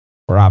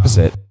 we're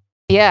opposite.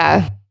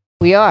 Yeah,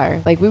 we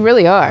are. Like, we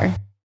really are.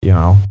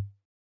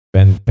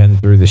 Been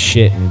through the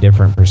shit in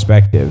different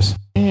perspectives.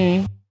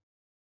 Mm-hmm.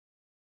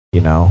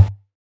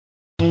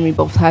 And we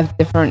both have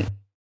different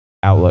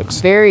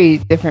outlooks. Very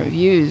different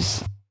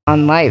views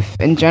on life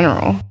in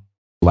general.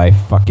 Life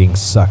fucking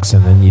sucks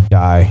and then you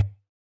die.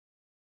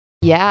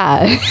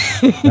 Yeah.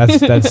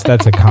 That's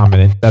a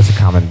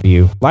common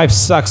view. Life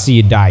sucks so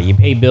you die. You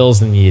pay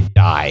bills and you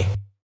die.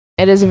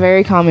 It is a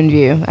very common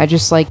view. I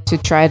just like to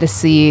try to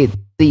see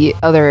the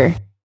other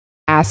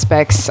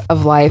aspects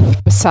of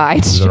life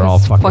besides They're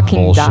just all fucking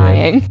bullshit.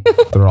 dying.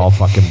 They're all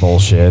fucking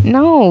bullshit.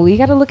 No, we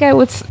got to look at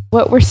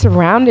what we're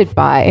surrounded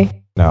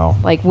by. No.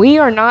 Like, we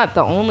are not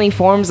the only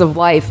forms of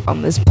life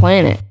on this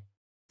planet.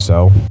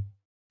 So?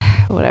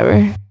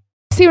 Whatever.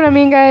 See what I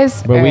mean,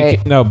 guys?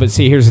 But but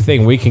see, here's the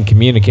thing. We can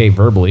communicate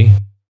verbally.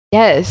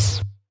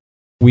 Yes.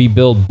 We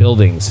build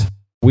buildings.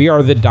 We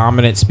are the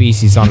dominant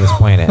species on this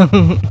planet.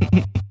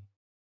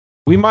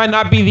 We might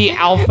not be the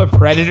alpha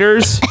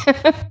predators,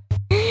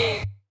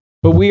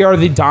 but we are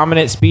the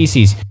dominant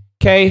species.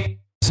 Okay?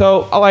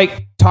 So,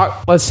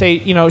 let's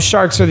say,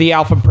 sharks are the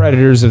alpha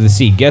predators of the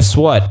sea. Guess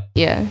what?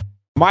 Yeah.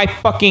 My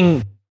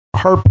fucking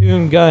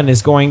harpoon gun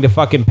is going to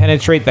fucking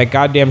penetrate that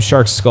goddamn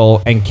shark's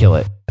skull and kill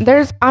it.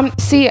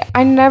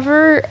 I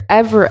never,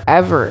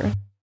 ever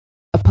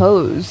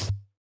oppose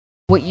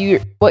what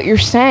you're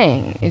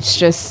saying. It's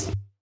just,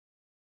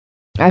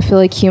 I feel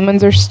like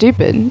humans are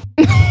stupid.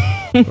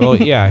 Well,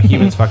 yeah,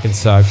 humans fucking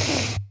suck.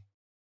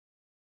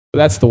 But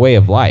that's the way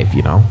of life,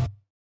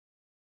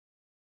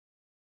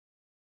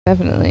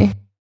 Definitely.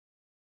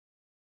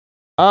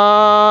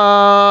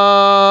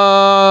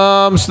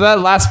 So that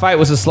last fight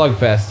was a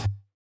slugfest.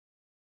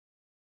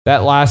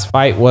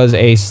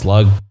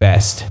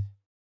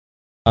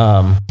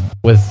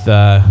 With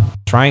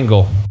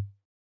Triangle.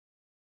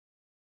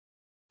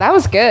 That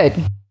was good.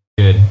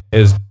 Good.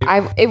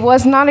 It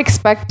was not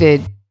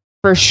expected,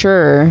 for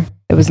sure.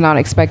 It was not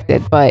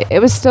expected, but it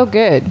was still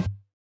good.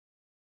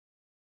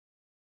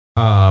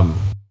 Hang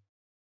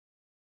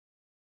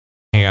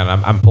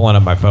on, I'm pulling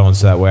up my phone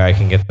so that way I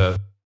can get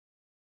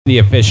the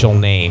official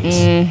names.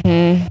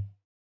 Mm-hmm.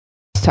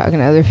 Just talking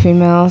to other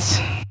females.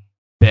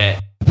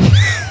 Bet.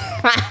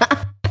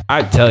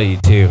 I'd tell you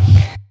too.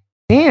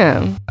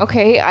 Damn.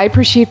 Okay, I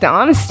appreciate the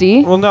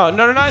honesty. Well, no,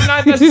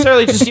 not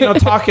necessarily just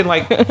talking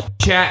like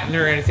chatting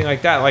or anything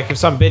like that. Like if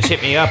some bitch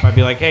hit me up, I'd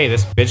be like, "Hey,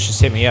 this bitch just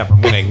hit me up.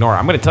 I'm gonna ignore it.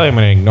 I'm gonna tell you I'm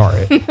gonna ignore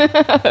it,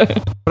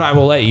 but I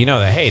will let you know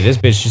that hey, this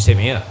bitch just hit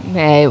me up."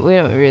 Hey, we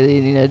don't really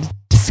need to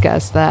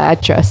discuss that. I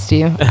trust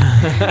you.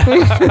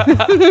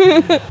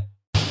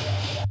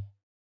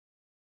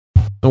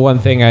 Well,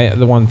 that's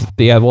the one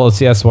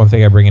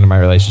thing I bring into my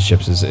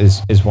relationships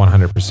is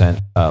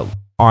 100%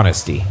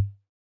 honesty.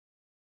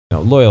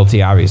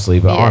 Loyalty,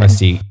 obviously, but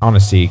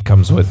honesty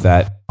comes with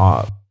that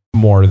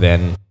more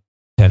than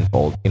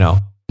tenfold.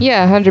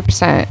 Yeah,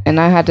 100%. And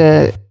I had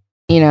to,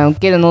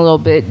 get in a little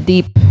bit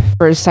deep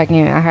for a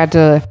second. I had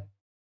to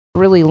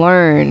really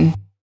learn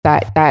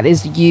that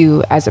is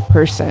you as a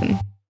person.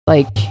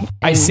 Like,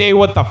 I say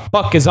what the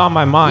fuck is on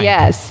my mind.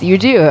 Yes, you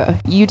do.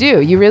 You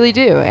do. You really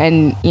do.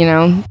 And,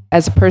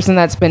 as a person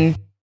that's been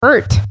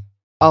hurt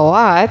a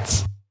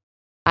lot,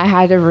 I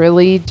had to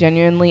really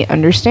genuinely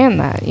understand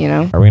that, Are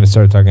we going to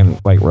start talking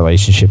like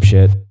relationship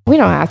shit? We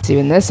don't have to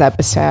in this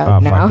episode.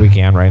 Oh, fuck, we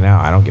can right now.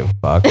 I don't give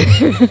a fuck.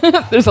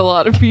 There's a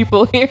lot of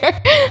people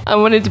here. I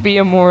want it to be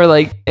a more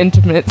like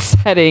intimate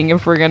setting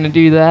if we're going to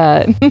do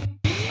that.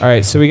 All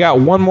right, so we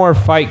got one more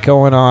fight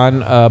going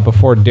on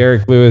before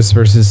Derek Lewis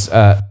versus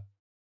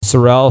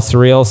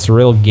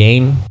Cyril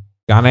Gane,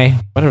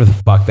 whatever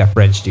the fuck that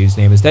French dude's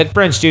name is. That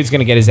French dude's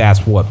gonna get his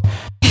ass whooped.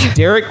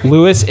 Derek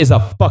Lewis is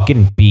a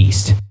fucking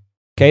beast.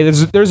 Okay,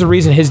 there's a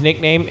reason his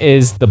nickname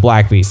is the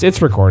Black Beast.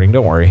 It's recording.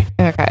 Don't worry.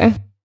 Okay.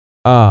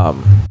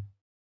 I'm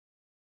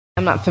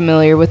not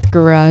familiar with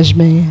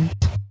GarageBand.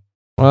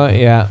 Well,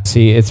 yeah.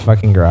 See, it's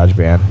fucking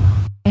GarageBand.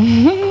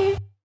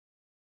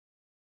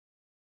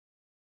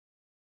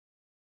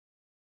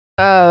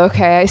 Oh,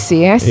 okay. I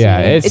see. Yeah,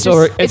 it's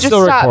still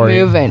stopped recording.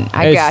 Moving.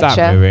 I gotcha.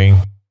 Stopped moving.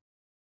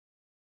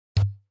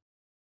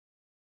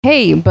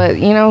 Hey, but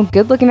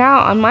good looking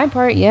out on my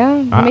part.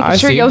 Yeah, making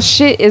sure your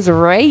shit is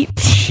right.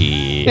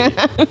 Shit.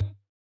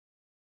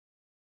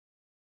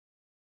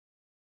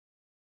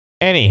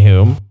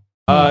 Anywho,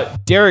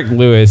 Derek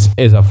Lewis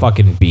is a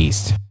fucking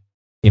beast.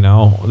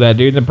 That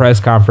dude in the press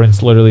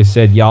conference literally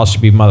said, "Y'all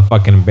should be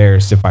motherfucking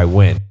embarrassed if I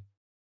win."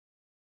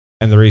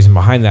 And the reason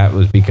behind that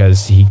was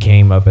because he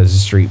came up as a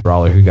street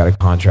brawler who got a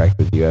contract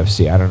with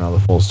UFC. I don't know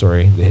the full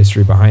story, the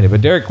history behind it.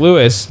 But Derek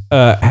Lewis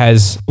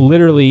has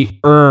literally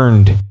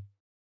earned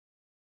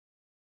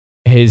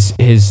his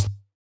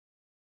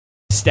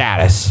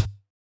status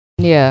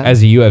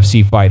as a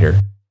UFC fighter,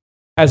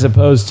 as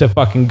opposed to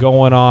fucking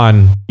going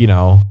on,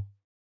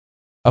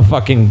 a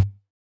fucking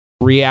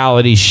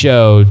reality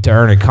show to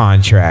earn a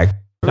contract.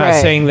 Not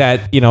saying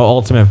that,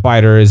 Ultimate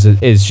Fighter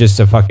is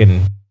just a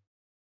fucking...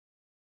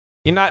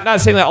 You're not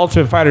saying that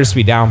Ultimate Fighter is to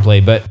be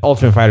downplayed, but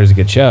Ultimate Fighter is a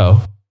good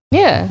show.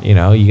 Yeah.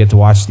 You get to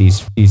watch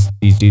these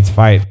dudes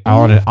fight.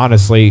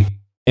 Honestly,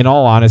 in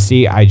all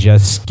honesty, I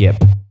just skip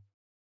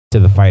to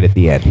the fight at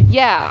the end.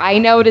 Yeah, I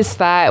noticed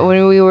that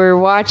when we were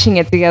watching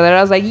it together. I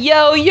was like,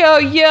 yo,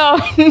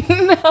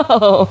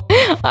 no.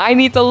 I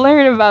need to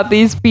learn about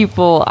these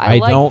people. I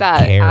like don't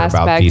that care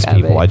aspect about these of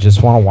people. it. I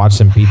just want to watch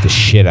them beat the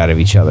shit out of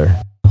each other.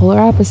 Polar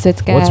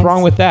opposites, guys. What's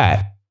wrong with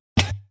that?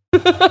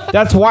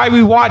 That's why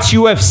we watch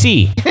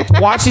UFC.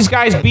 To watch these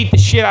guys beat the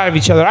shit out of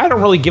each other. I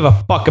don't really give a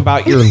fuck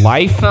about your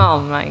life.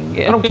 Oh my god.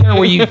 I don't care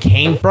where you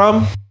came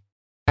from.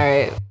 All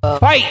right. Well,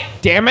 fight,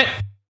 damn it.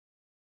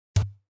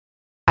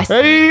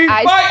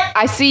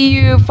 I see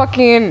you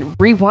fucking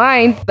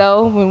rewind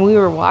though when we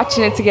were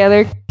watching it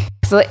together.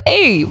 It's like,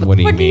 hey, what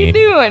the fuck are you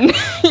doing?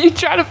 You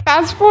try to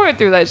fast forward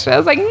through that shit. I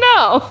was like,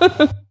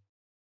 no.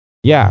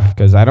 Yeah,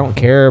 because I don't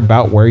care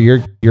about where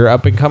your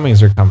up and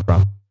comings are come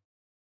from.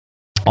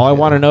 All I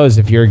want to know is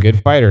if you're a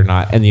good fighter or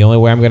not. And the only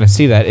way I'm going to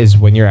see that is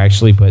when you're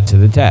actually put to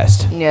the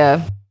test.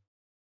 Yeah.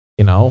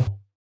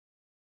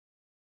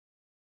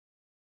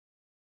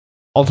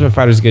 Ultimate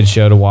Fighter is a good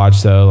show to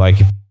watch, though. Like,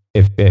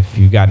 if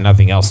you've got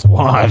nothing else to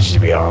watch, to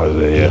be honest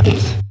with you.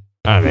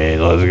 I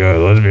mean, let's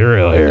be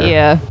real here.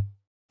 Yeah.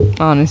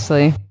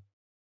 Honestly.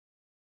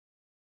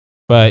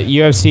 But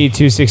UFC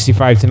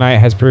 265 tonight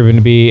has proven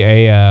to be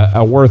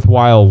a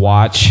worthwhile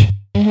watch.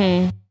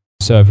 Mm-hmm.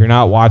 So if you're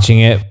not watching,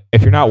 if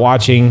you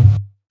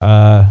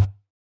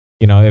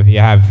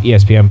have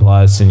ESPN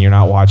Plus and you're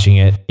not watching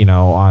it, you're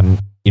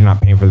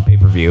not paying for the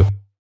pay-per-view,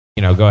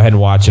 go ahead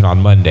and watch it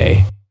on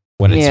Monday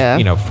when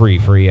it's, free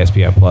for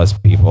ESPN Plus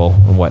people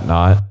and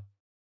whatnot.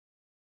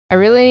 I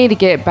really need to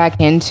get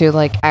back into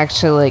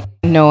actually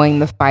knowing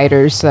the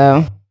fighters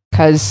though,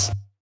 because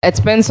it's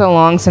been so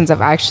long since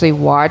I've actually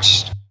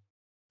watched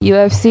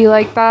UFC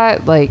like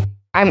that. Like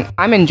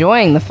I'm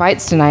enjoying the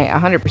fights tonight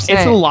 100%.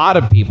 It's a lot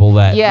of people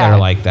that are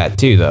like that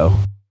too, though.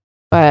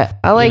 But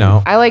I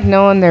like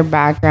knowing their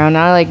background.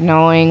 I like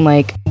knowing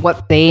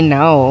what they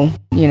know,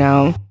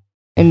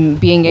 and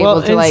being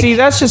able to see,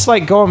 that's just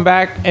like going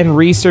back and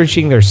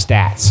researching their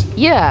stats.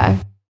 Yeah.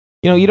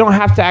 You don't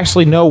have to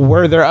actually know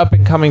where their up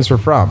and comings were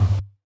from,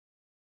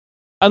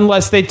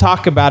 unless they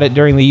talk about it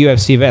during the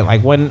UFC event.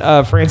 Like when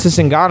Francis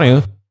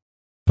Ngannou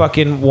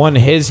fucking won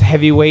his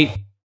heavyweight,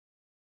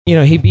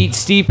 he beat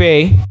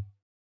Stipe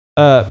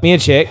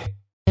Miocic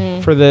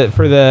for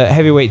the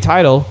heavyweight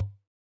title.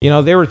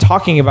 They were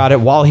talking about it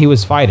while he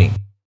was fighting,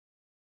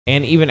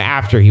 and even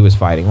after he was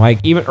fighting,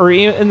 even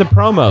in the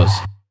promos.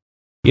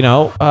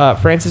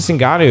 Francis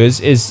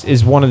Ngannou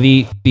is one of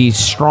the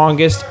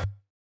strongest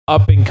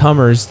up and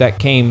comers that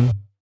came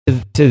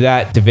to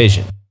that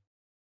division.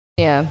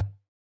 Yeah.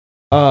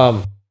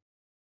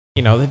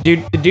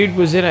 the dude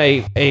was in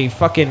a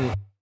fucking,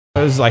 it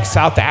was like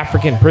South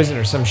African prison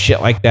or some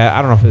shit like that.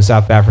 I don't know if it was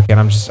South African.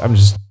 I'm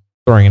just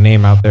throwing a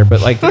name out there,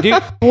 but like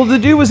the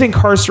dude was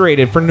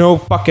incarcerated for no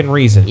fucking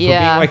reason, for being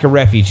like a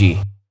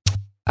refugee.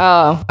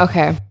 Oh,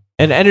 okay.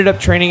 And ended up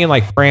training in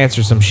like France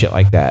or some shit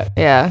like that.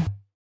 Yeah.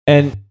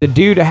 And the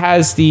dude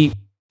has the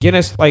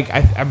Guinness, like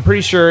I'm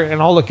pretty sure,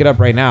 and I'll look it up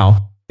right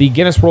now, the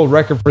Guinness World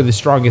Record for the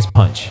strongest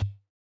punch.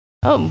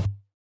 Oh,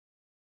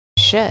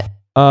 shit.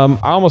 I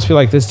almost feel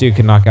like this dude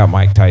could knock out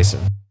Mike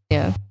Tyson.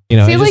 Yeah.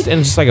 See,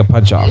 just like a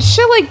punch off.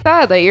 Shit like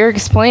that you're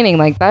explaining,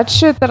 like that's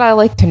shit that I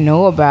like to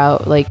know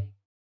about, like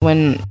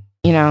when,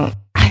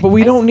 But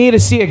we don't need to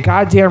see a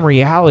goddamn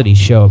reality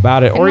show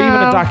about it or even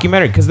a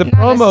documentary, because the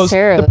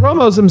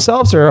promos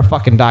themselves are a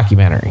fucking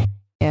documentary.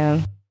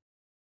 Yeah.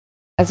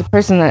 As a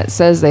person that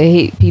says they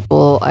hate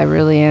people, I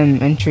really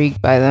am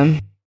intrigued by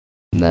them.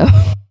 No.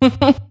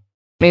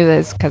 Maybe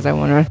that's because I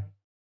want to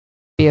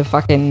be a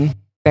fucking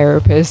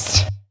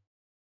therapist.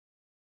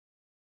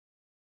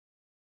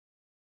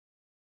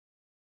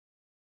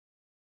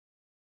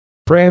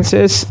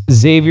 Francis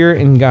Xavier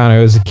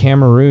Ngannou is a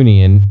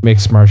Cameroonian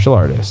mixed martial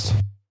artist.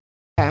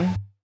 Okay.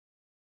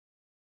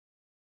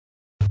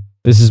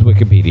 This is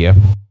Wikipedia.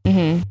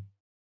 Mm-hmm.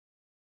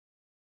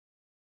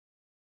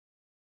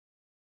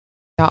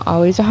 Not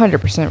always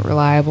 100%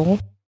 reliable,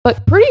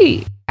 but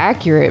pretty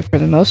accurate for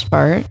the most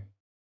part,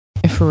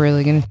 if we're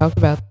really going to talk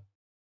about it.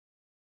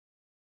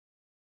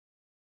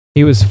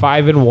 He was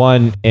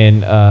 5-1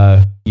 in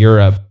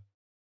Europe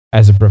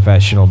as a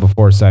professional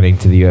before signing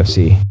to the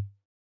UFC.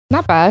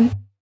 Not bad.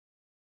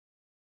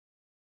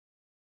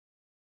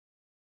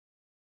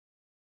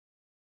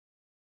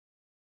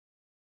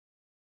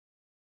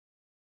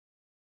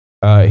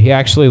 He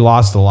actually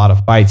lost a lot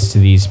of fights to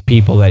these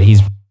people that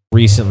he's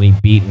recently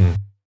beaten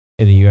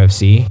in the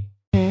UFC.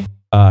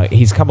 Mm-hmm.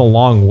 He's come a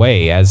long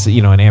way as,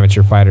 an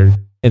amateur fighter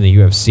in the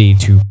UFC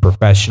to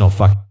professional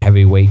fucking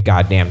heavyweight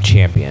goddamn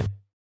champion.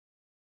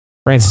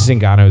 Francis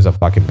Ngannou is a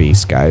fucking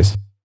beast, guys.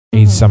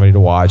 He's somebody to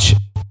watch.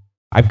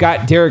 I've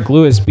got Derek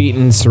Lewis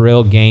beating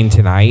Cyril Gane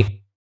tonight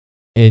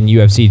in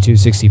UFC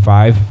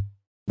 265.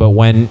 But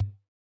when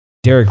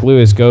Derek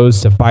Lewis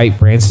goes to fight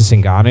Francis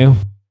Ngannou,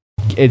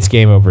 it's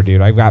game over, dude.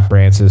 I've got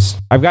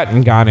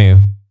Ngannou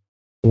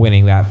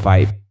winning that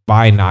fight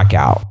by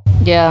knockout.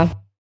 Yeah.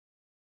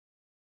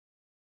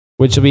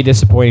 Which will be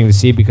disappointing to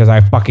see because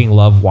I fucking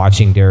love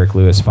watching Derek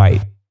Lewis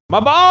fight. My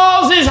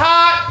balls is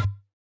hot!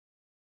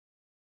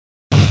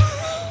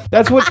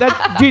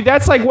 Dude,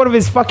 that's like one of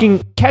his fucking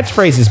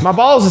catchphrases. My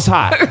balls is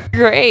hot.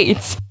 Great.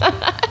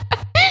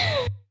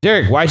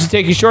 Derek, why'd you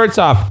take your shorts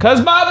off?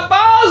 Cause my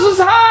balls is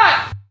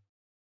hot.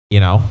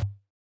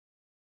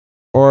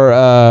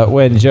 Or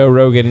when Joe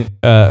Rogan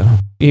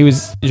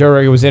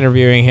was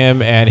interviewing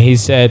him and he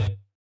said,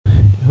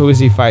 who was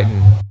he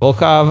fighting?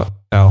 Volkov?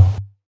 No.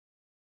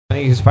 I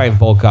think he was fighting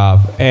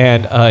Volkov.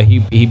 And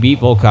he beat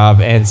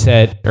Volkov and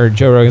said, or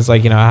Joe Rogan's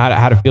like,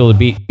 how to feel to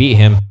beat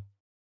him.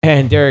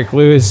 And Derek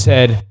Lewis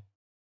said,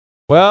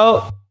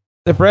 well,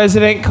 the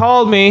president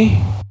called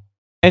me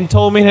and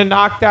told me to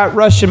knock that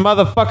Russian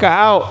motherfucker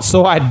out,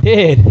 so I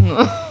did.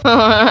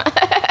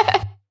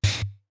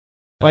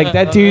 Like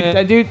that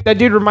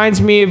dude reminds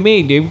me of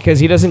me, dude, because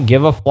he doesn't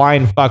give a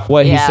flying fuck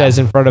what he says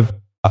in front of,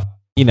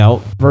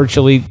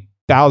 virtually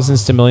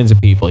thousands to millions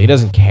of people. He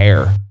doesn't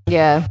care.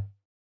 Yeah.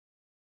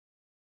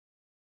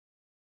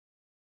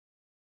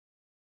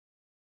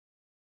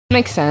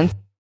 Makes sense.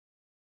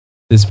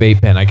 This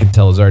vape pen, I can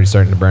tell, is already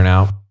starting to burn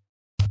out.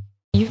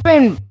 You've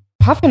been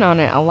puffing on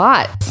it a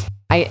lot.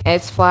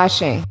 It's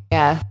flashing.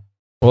 Yeah.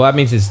 Well, that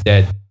means it's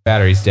dead.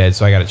 Battery's dead,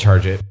 so I got to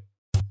charge it.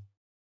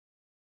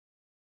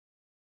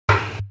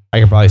 I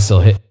can probably still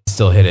hit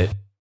it.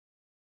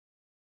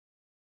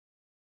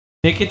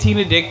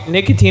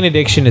 Nicotine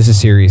addiction is a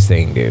serious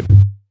thing, dude.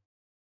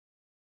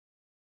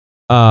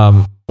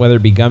 Whether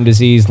it be gum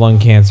disease, lung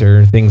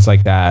cancer, things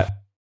like that.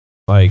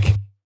 Like,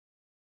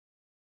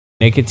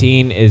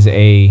 nicotine is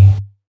a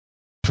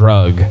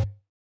drug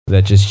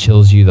that just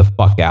chills you the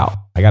fuck out.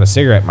 I got a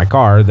cigarette in my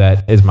car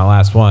that is my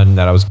last one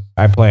that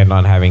I planned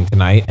on having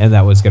tonight, and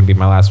that was going to be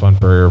my last one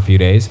for a few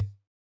days,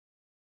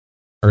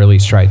 or at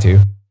least try to,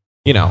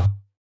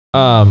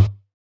 But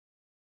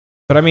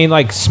I mean,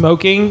 like,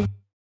 smoking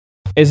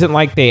isn't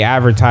like they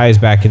advertised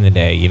back in the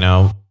day.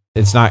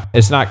 It's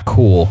not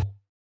cool.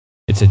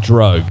 It's a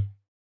drug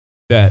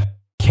that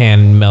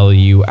can mellow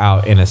you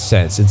out in a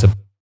sense. It's a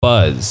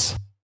buzz.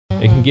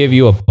 It can give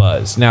you a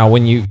buzz. Now,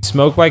 when you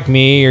smoke like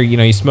me, or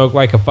you smoke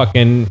like a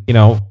fucking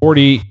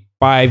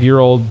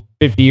 45-year-old,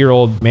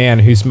 50-year-old man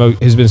who's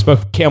been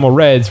smoking Camel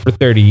Reds for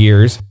 30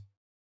 years,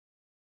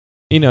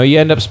 you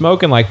end up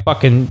smoking like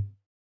fucking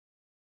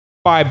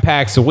 5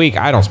 packs a week.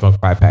 I don't smoke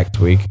 5 packs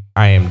a week.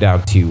 I am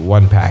down to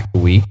 1 pack a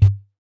week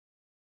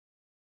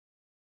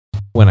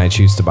when I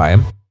choose to buy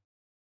them.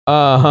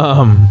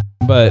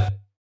 But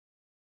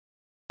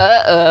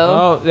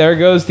oh, there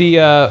goes the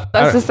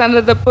that's the sound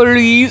of the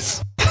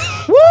police.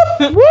 Whoop,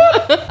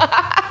 whoop.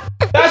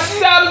 That's the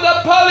sound of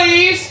the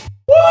police.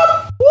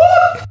 Whoop,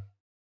 whoop.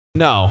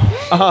 No.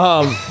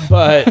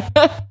 But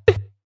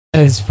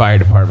it's fire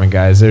department,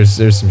 guys. There's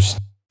some.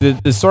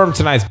 The storm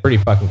tonight's pretty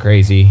fucking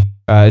crazy.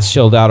 It's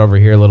chilled out over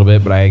here a little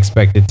bit, but I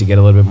expect it to get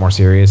a little bit more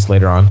serious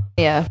later on.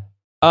 Yeah.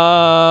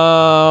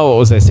 What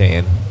was I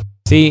saying?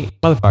 See,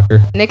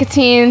 motherfucker.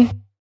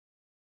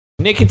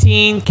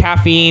 Nicotine,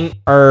 caffeine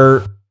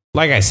are,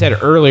 like I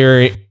said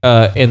earlier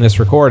in this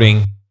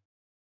recording,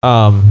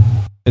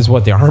 is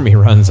what the army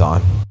runs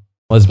on.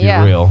 Let's be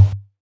real.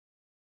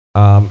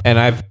 And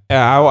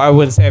I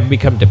wouldn't say I've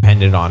become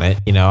dependent on it.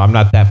 You know, I'm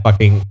not that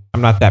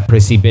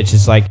prissy bitch.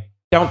 It's like,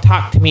 don't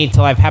talk to me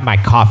till I've had my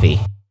coffee.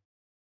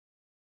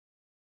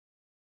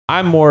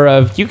 I'm more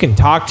of, you can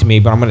talk to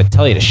me, but I'm going to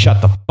tell you to shut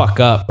the fuck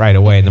up right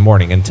away in the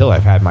morning until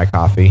I've had my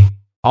coffee.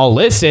 I'll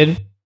listen,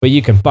 but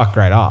you can fuck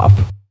right off.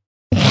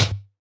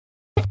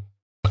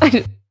 I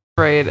just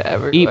spray it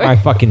everywhere. Eat my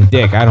fucking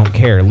dick. I don't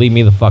care. Leave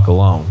me the fuck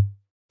alone.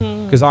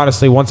 Because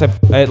honestly, once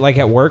like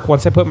at work,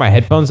 once I put my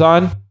headphones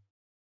on,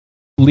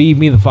 leave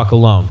me the fuck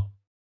alone.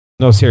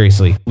 No,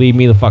 seriously, leave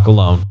me the fuck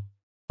alone.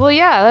 Well,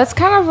 yeah, that's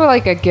kind of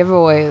like a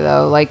giveaway,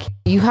 though. Like,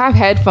 you have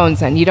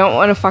headphones in. You don't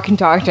want to fucking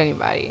talk to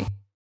anybody.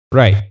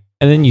 Right.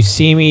 And then you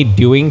see me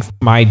doing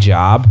my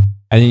job,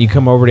 and then you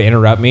come over to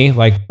interrupt me.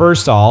 Like,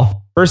 first of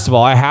all,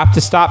 I have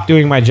to stop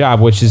doing my job,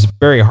 which is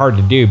very hard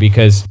to do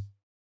because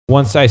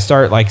once I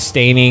start like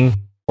staining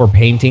or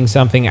painting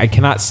something, I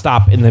cannot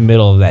stop in the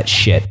middle of that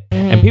shit.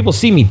 And people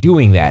see me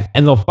doing that,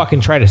 and they'll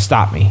fucking try to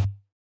stop me.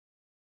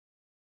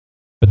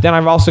 But then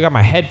I've also got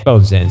my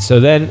headphones in. So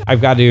then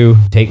I've got to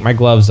take my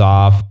gloves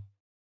off,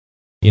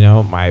 you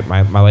know, my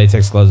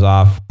latex gloves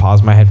off,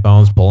 pause my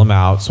headphones, pull them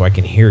out so I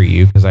can hear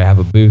you because I have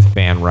a booth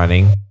fan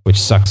running, which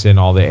sucks in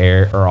all the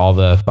air or all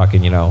the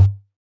fucking, you know,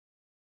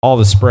 all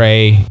the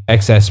spray,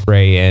 excess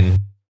spray in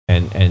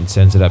and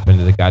sends it up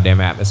into the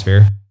goddamn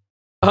atmosphere.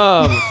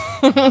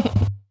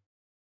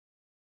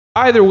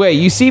 Either way,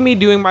 you see me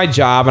doing my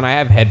job and I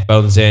have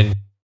headphones in,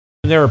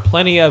 and there are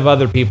plenty of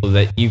other people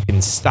that you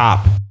can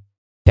stop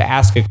to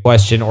ask a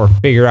question or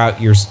figure out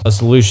a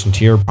solution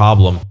to your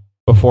problem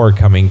before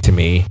coming to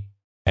me.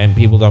 And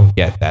people don't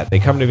get that. They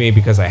come to me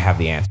because I have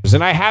the answers.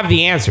 And I have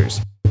the answers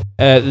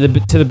to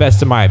the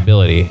best of my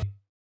ability.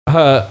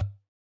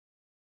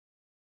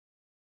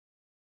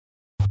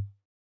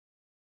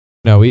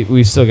 No,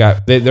 we've still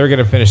got... They're going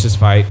to finish this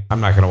fight. I'm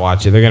not going to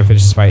watch it. They're going to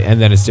finish this fight,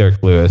 and then it's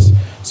Derek Lewis.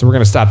 So we're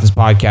going to stop this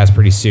podcast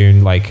pretty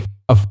soon, like,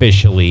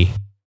 officially.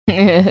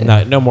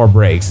 No more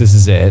breaks. This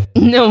is it.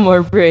 No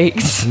more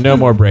breaks. No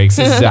more breaks.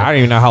 This is it. I don't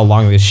even know how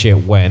long this shit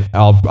went.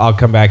 I'll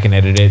come back and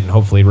edit it and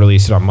hopefully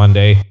release it on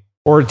Monday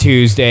or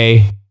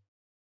Tuesday.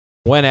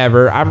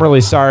 Whenever. I'm really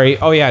sorry.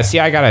 Oh, yeah. See,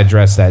 I got to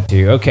address that,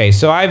 too. Okay,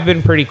 so I've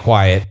been pretty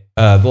quiet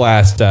the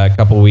last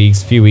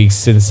few weeks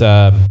since...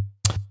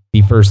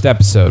 the first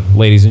episode,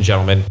 ladies and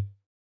gentlemen.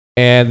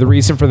 And the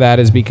reason for that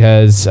is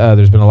because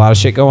there's been a lot of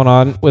shit going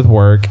on with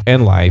work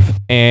and life.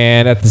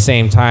 And at the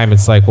same time,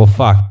 it's like, well,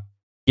 fuck.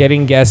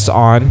 Getting guests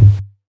on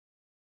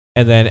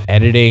and then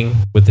editing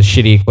with the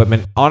shitty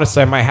equipment.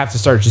 Honestly, I might have to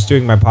start just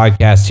doing my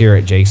podcast here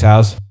at Jake's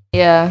house.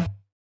 Yeah.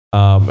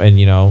 And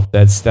you know,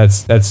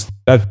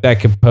 that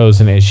could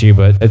pose an issue,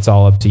 but it's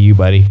all up to you,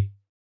 buddy.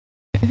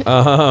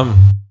 But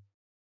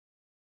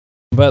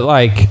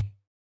like,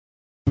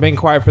 I've been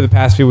quiet for the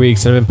past few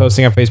weeks and I've been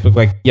posting on Facebook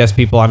like, yes,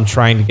 people, I'm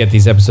trying to get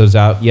these episodes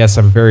out. Yes,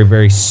 I'm very,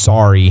 very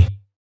sorry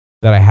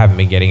that I haven't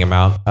been getting them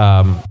out.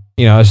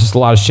 You know, it's just a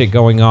lot of shit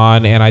going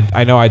on. And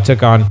I know I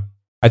took on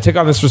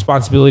this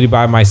responsibility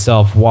by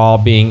myself while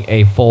being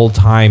a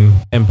full-time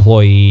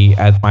employee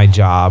at my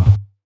job.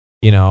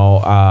 You know,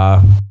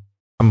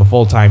 I'm a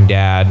full-time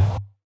dad.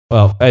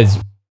 Well, as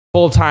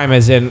full-time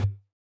as in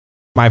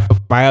my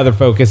other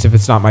focus, if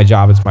it's not my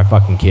job, it's my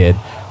fucking kid.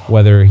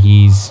 Whether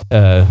he's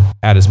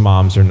at his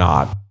mom's or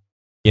not,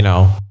 you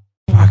know.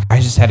 Fuck, I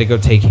just had to go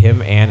take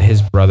him and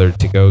his brother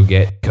to go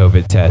get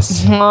COVID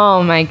tests.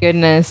 Oh my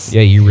goodness.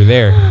 Yeah, you were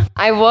there.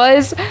 I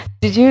was.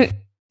 Did you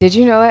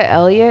know that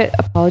Elliot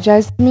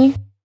apologized to me?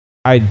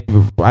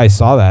 I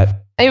saw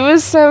that. It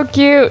was so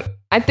cute.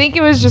 I think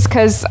it was just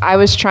because I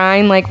was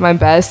trying like my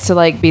best to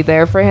like be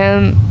there for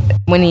him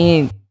when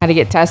he had to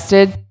get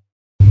tested.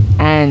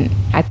 And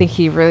I think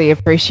he really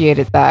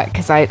appreciated that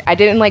because I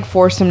didn't like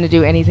force him to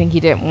do anything he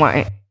didn't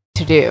want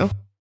to do.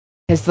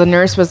 Because the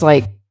nurse was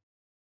like,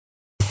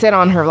 sit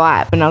on her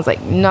lap. And I was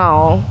like,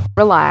 no,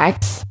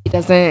 relax.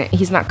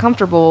 He's not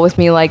comfortable with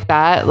me like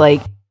that.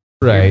 Like,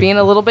 right. You're being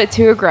a little bit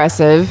too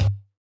aggressive.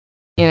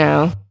 You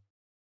know,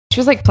 she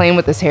was like playing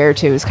with his hair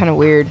too. It was kind of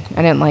weird.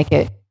 I didn't like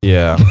it.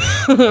 Yeah.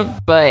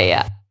 But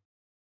yeah,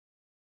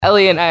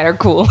 Ellie and I are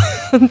cool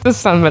to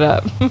sum it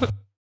up.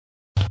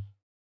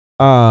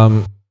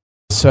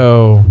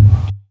 So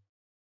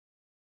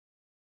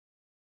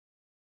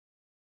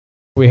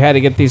we had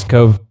to get these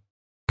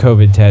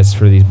COVID tests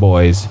for these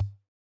boys,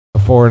 a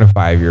 4 and a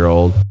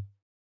 5-year-old.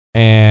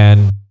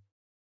 And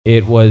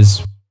it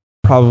was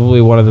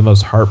probably one of the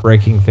most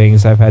heartbreaking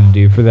things I've had to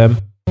do for them.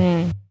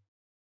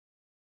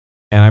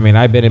 And I mean,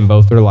 I've been in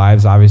both their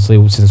lives,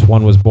 obviously, since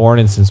one was born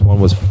and since one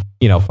was,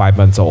 5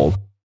 months old.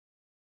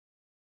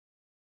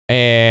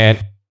 And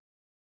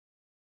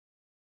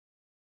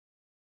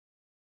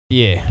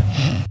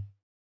Yeah.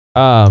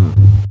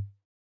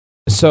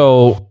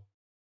 So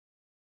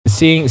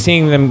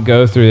seeing them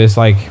go through this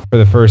like for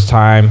the first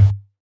time,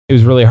 it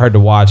was really hard to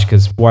watch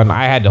because one,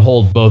 I had to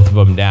hold both of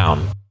them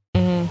down.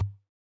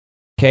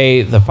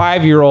 Okay, the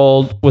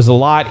 5-year-old was a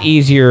lot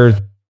easier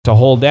to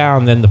hold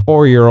down than the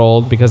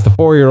 4-year-old because the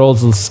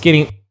 4-year-old's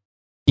skinny.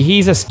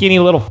 He's a skinny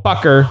little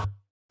fucker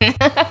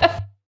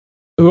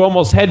who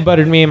almost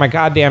headbutted me in my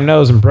goddamn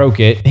nose and broke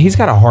it. He's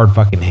got a hard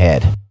fucking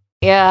head.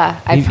 Yeah,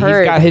 I've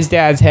heard. He's got his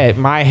dad's head,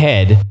 my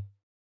head,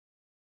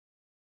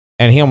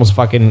 and he almost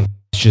fucking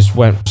just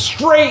went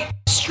straight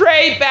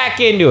back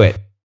into it.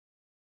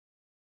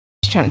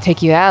 He's trying to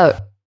take you out.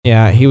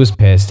 Yeah, he was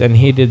pissed, and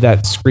he did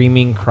that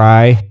screaming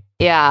cry.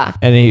 Yeah.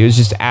 And it was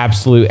just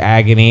absolute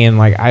agony. And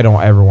like, I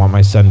don't ever want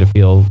my son to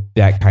feel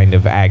that kind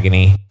of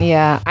agony.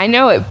 Yeah. I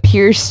know it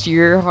pierced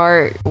your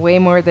heart way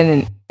more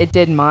than it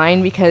did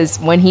mine because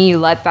when he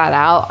let that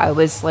out, I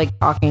was like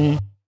talking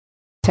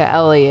to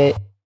Elliot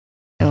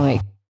and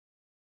like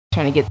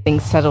trying to get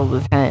things settled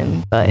with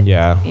him. But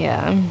yeah.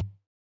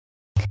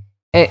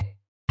 It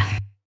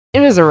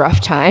was a rough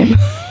time.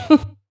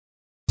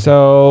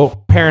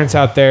 So parents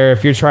out there,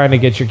 if you're trying to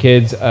get your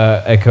kids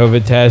a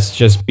COVID test,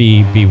 just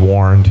be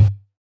warned.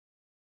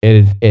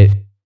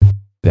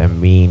 Them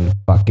mean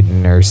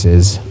fucking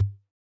nurses.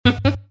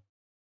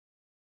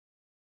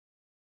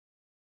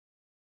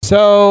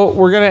 So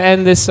we're gonna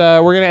end this.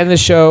 We're gonna end the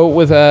show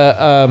with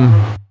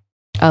a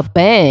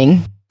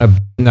bang.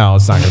 No,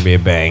 it's not gonna be a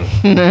bang.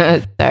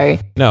 Sorry.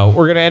 No,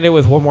 we're gonna end it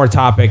with one more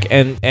topic,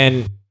 and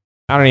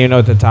I don't even know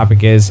what the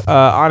topic is.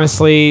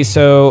 Honestly,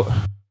 so.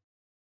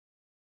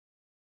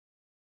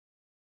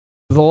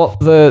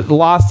 The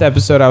last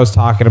episode I was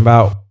talking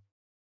about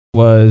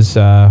was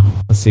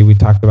let's see, we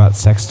talked about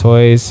sex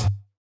toys,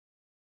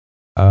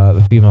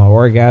 the female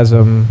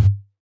orgasm,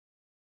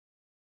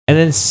 and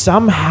then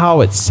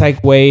somehow it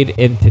segued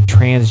into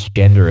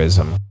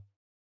transgenderism.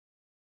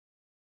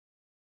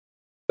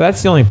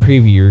 That's the only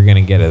preview you're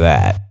gonna get of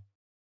that.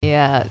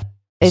 Yeah.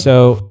 It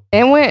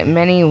went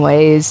many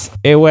ways.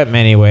 It went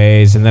many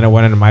ways, and then it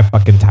went into my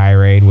fucking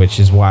tirade,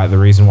 which is the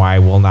reason why I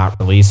will not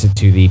release it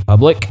to the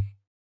public.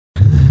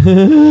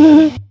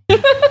 I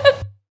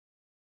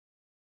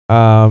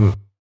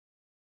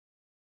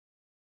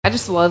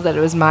just love that it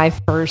was my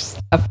first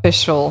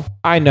official.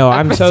 I know.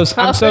 I'm so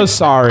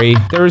sorry.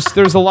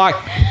 There's a lot,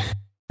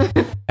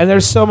 and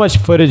there's so much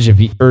footage of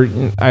you,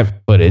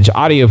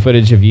 audio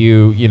footage of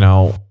you,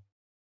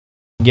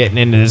 getting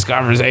into this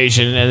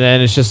conversation, and then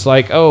it's just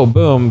like, oh,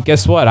 boom.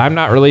 Guess what? I'm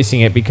not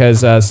releasing it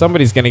because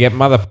somebody's gonna get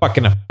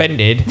motherfucking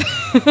offended.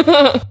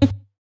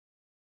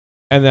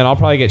 And then I'll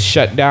probably get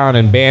shut down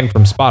and banned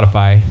from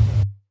Spotify.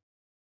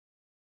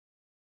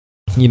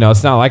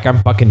 It's not like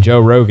I'm fucking Joe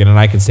Rogan and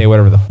I can say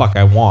whatever the fuck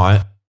I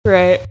want.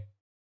 Right.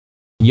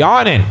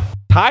 Yawning.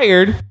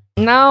 Tired.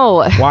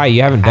 No. Why?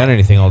 You haven't done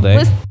anything all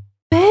day.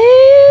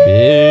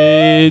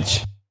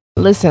 Bitch.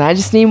 Listen, I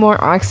just need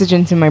more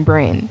oxygen to my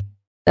brain.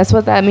 That's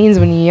what that means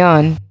when you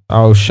yawn.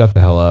 Oh, shut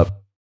the hell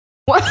up.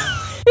 What?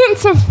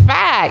 It's a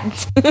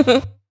fact.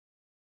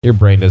 Your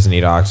brain doesn't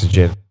need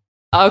oxygen.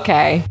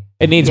 Okay.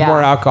 It needs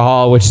more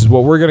alcohol, which is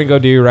what we're going to go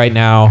do right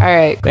now. All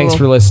right, cool. Thanks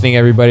for listening,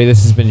 everybody.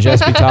 This has been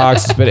Jespy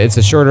Talks, but it's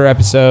a shorter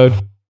episode.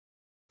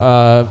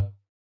 I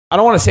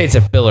don't want to say it's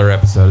a filler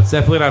episode. It's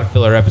definitely not a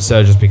filler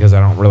episode just because I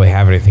don't really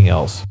have anything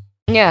else.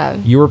 Yeah.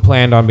 You were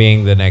planned on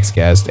being the next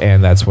guest,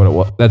 and that's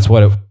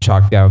what it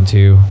chalked down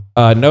to.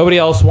 Nobody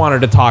else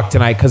wanted to talk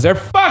tonight because they're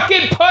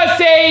fucking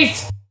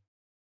pussies.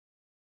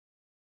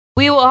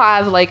 We will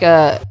have like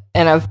an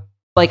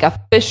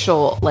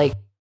official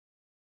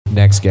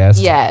next guest.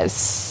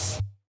 Yes.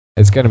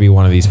 It's going to be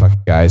one of these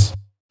fucking guys.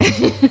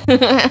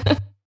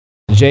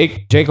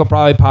 Jake will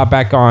probably pop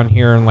back on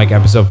here in like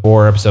episode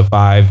 4, episode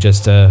 5,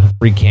 just to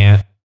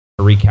recant.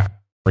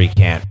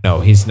 No,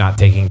 he's not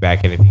taking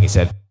back anything he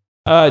said.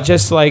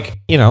 Just like,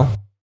 me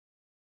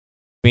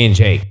and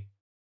Jake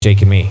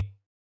and me.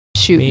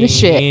 Shooting the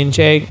shit. Me and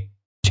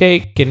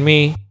Jake and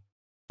me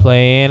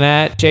playing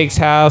at Jake's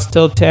house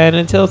till 10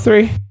 until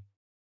 3.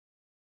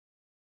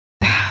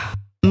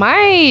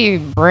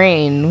 My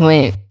brain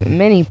went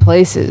many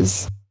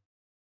places.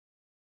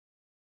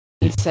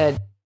 He said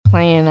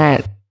playing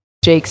at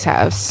Jake's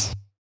house.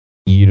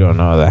 You don't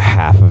know the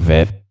half of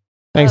it.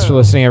 Thanks for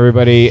listening,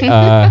 everybody.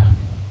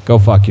 Go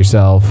fuck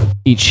yourself.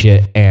 Eat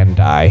shit and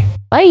die.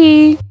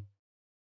 Bye.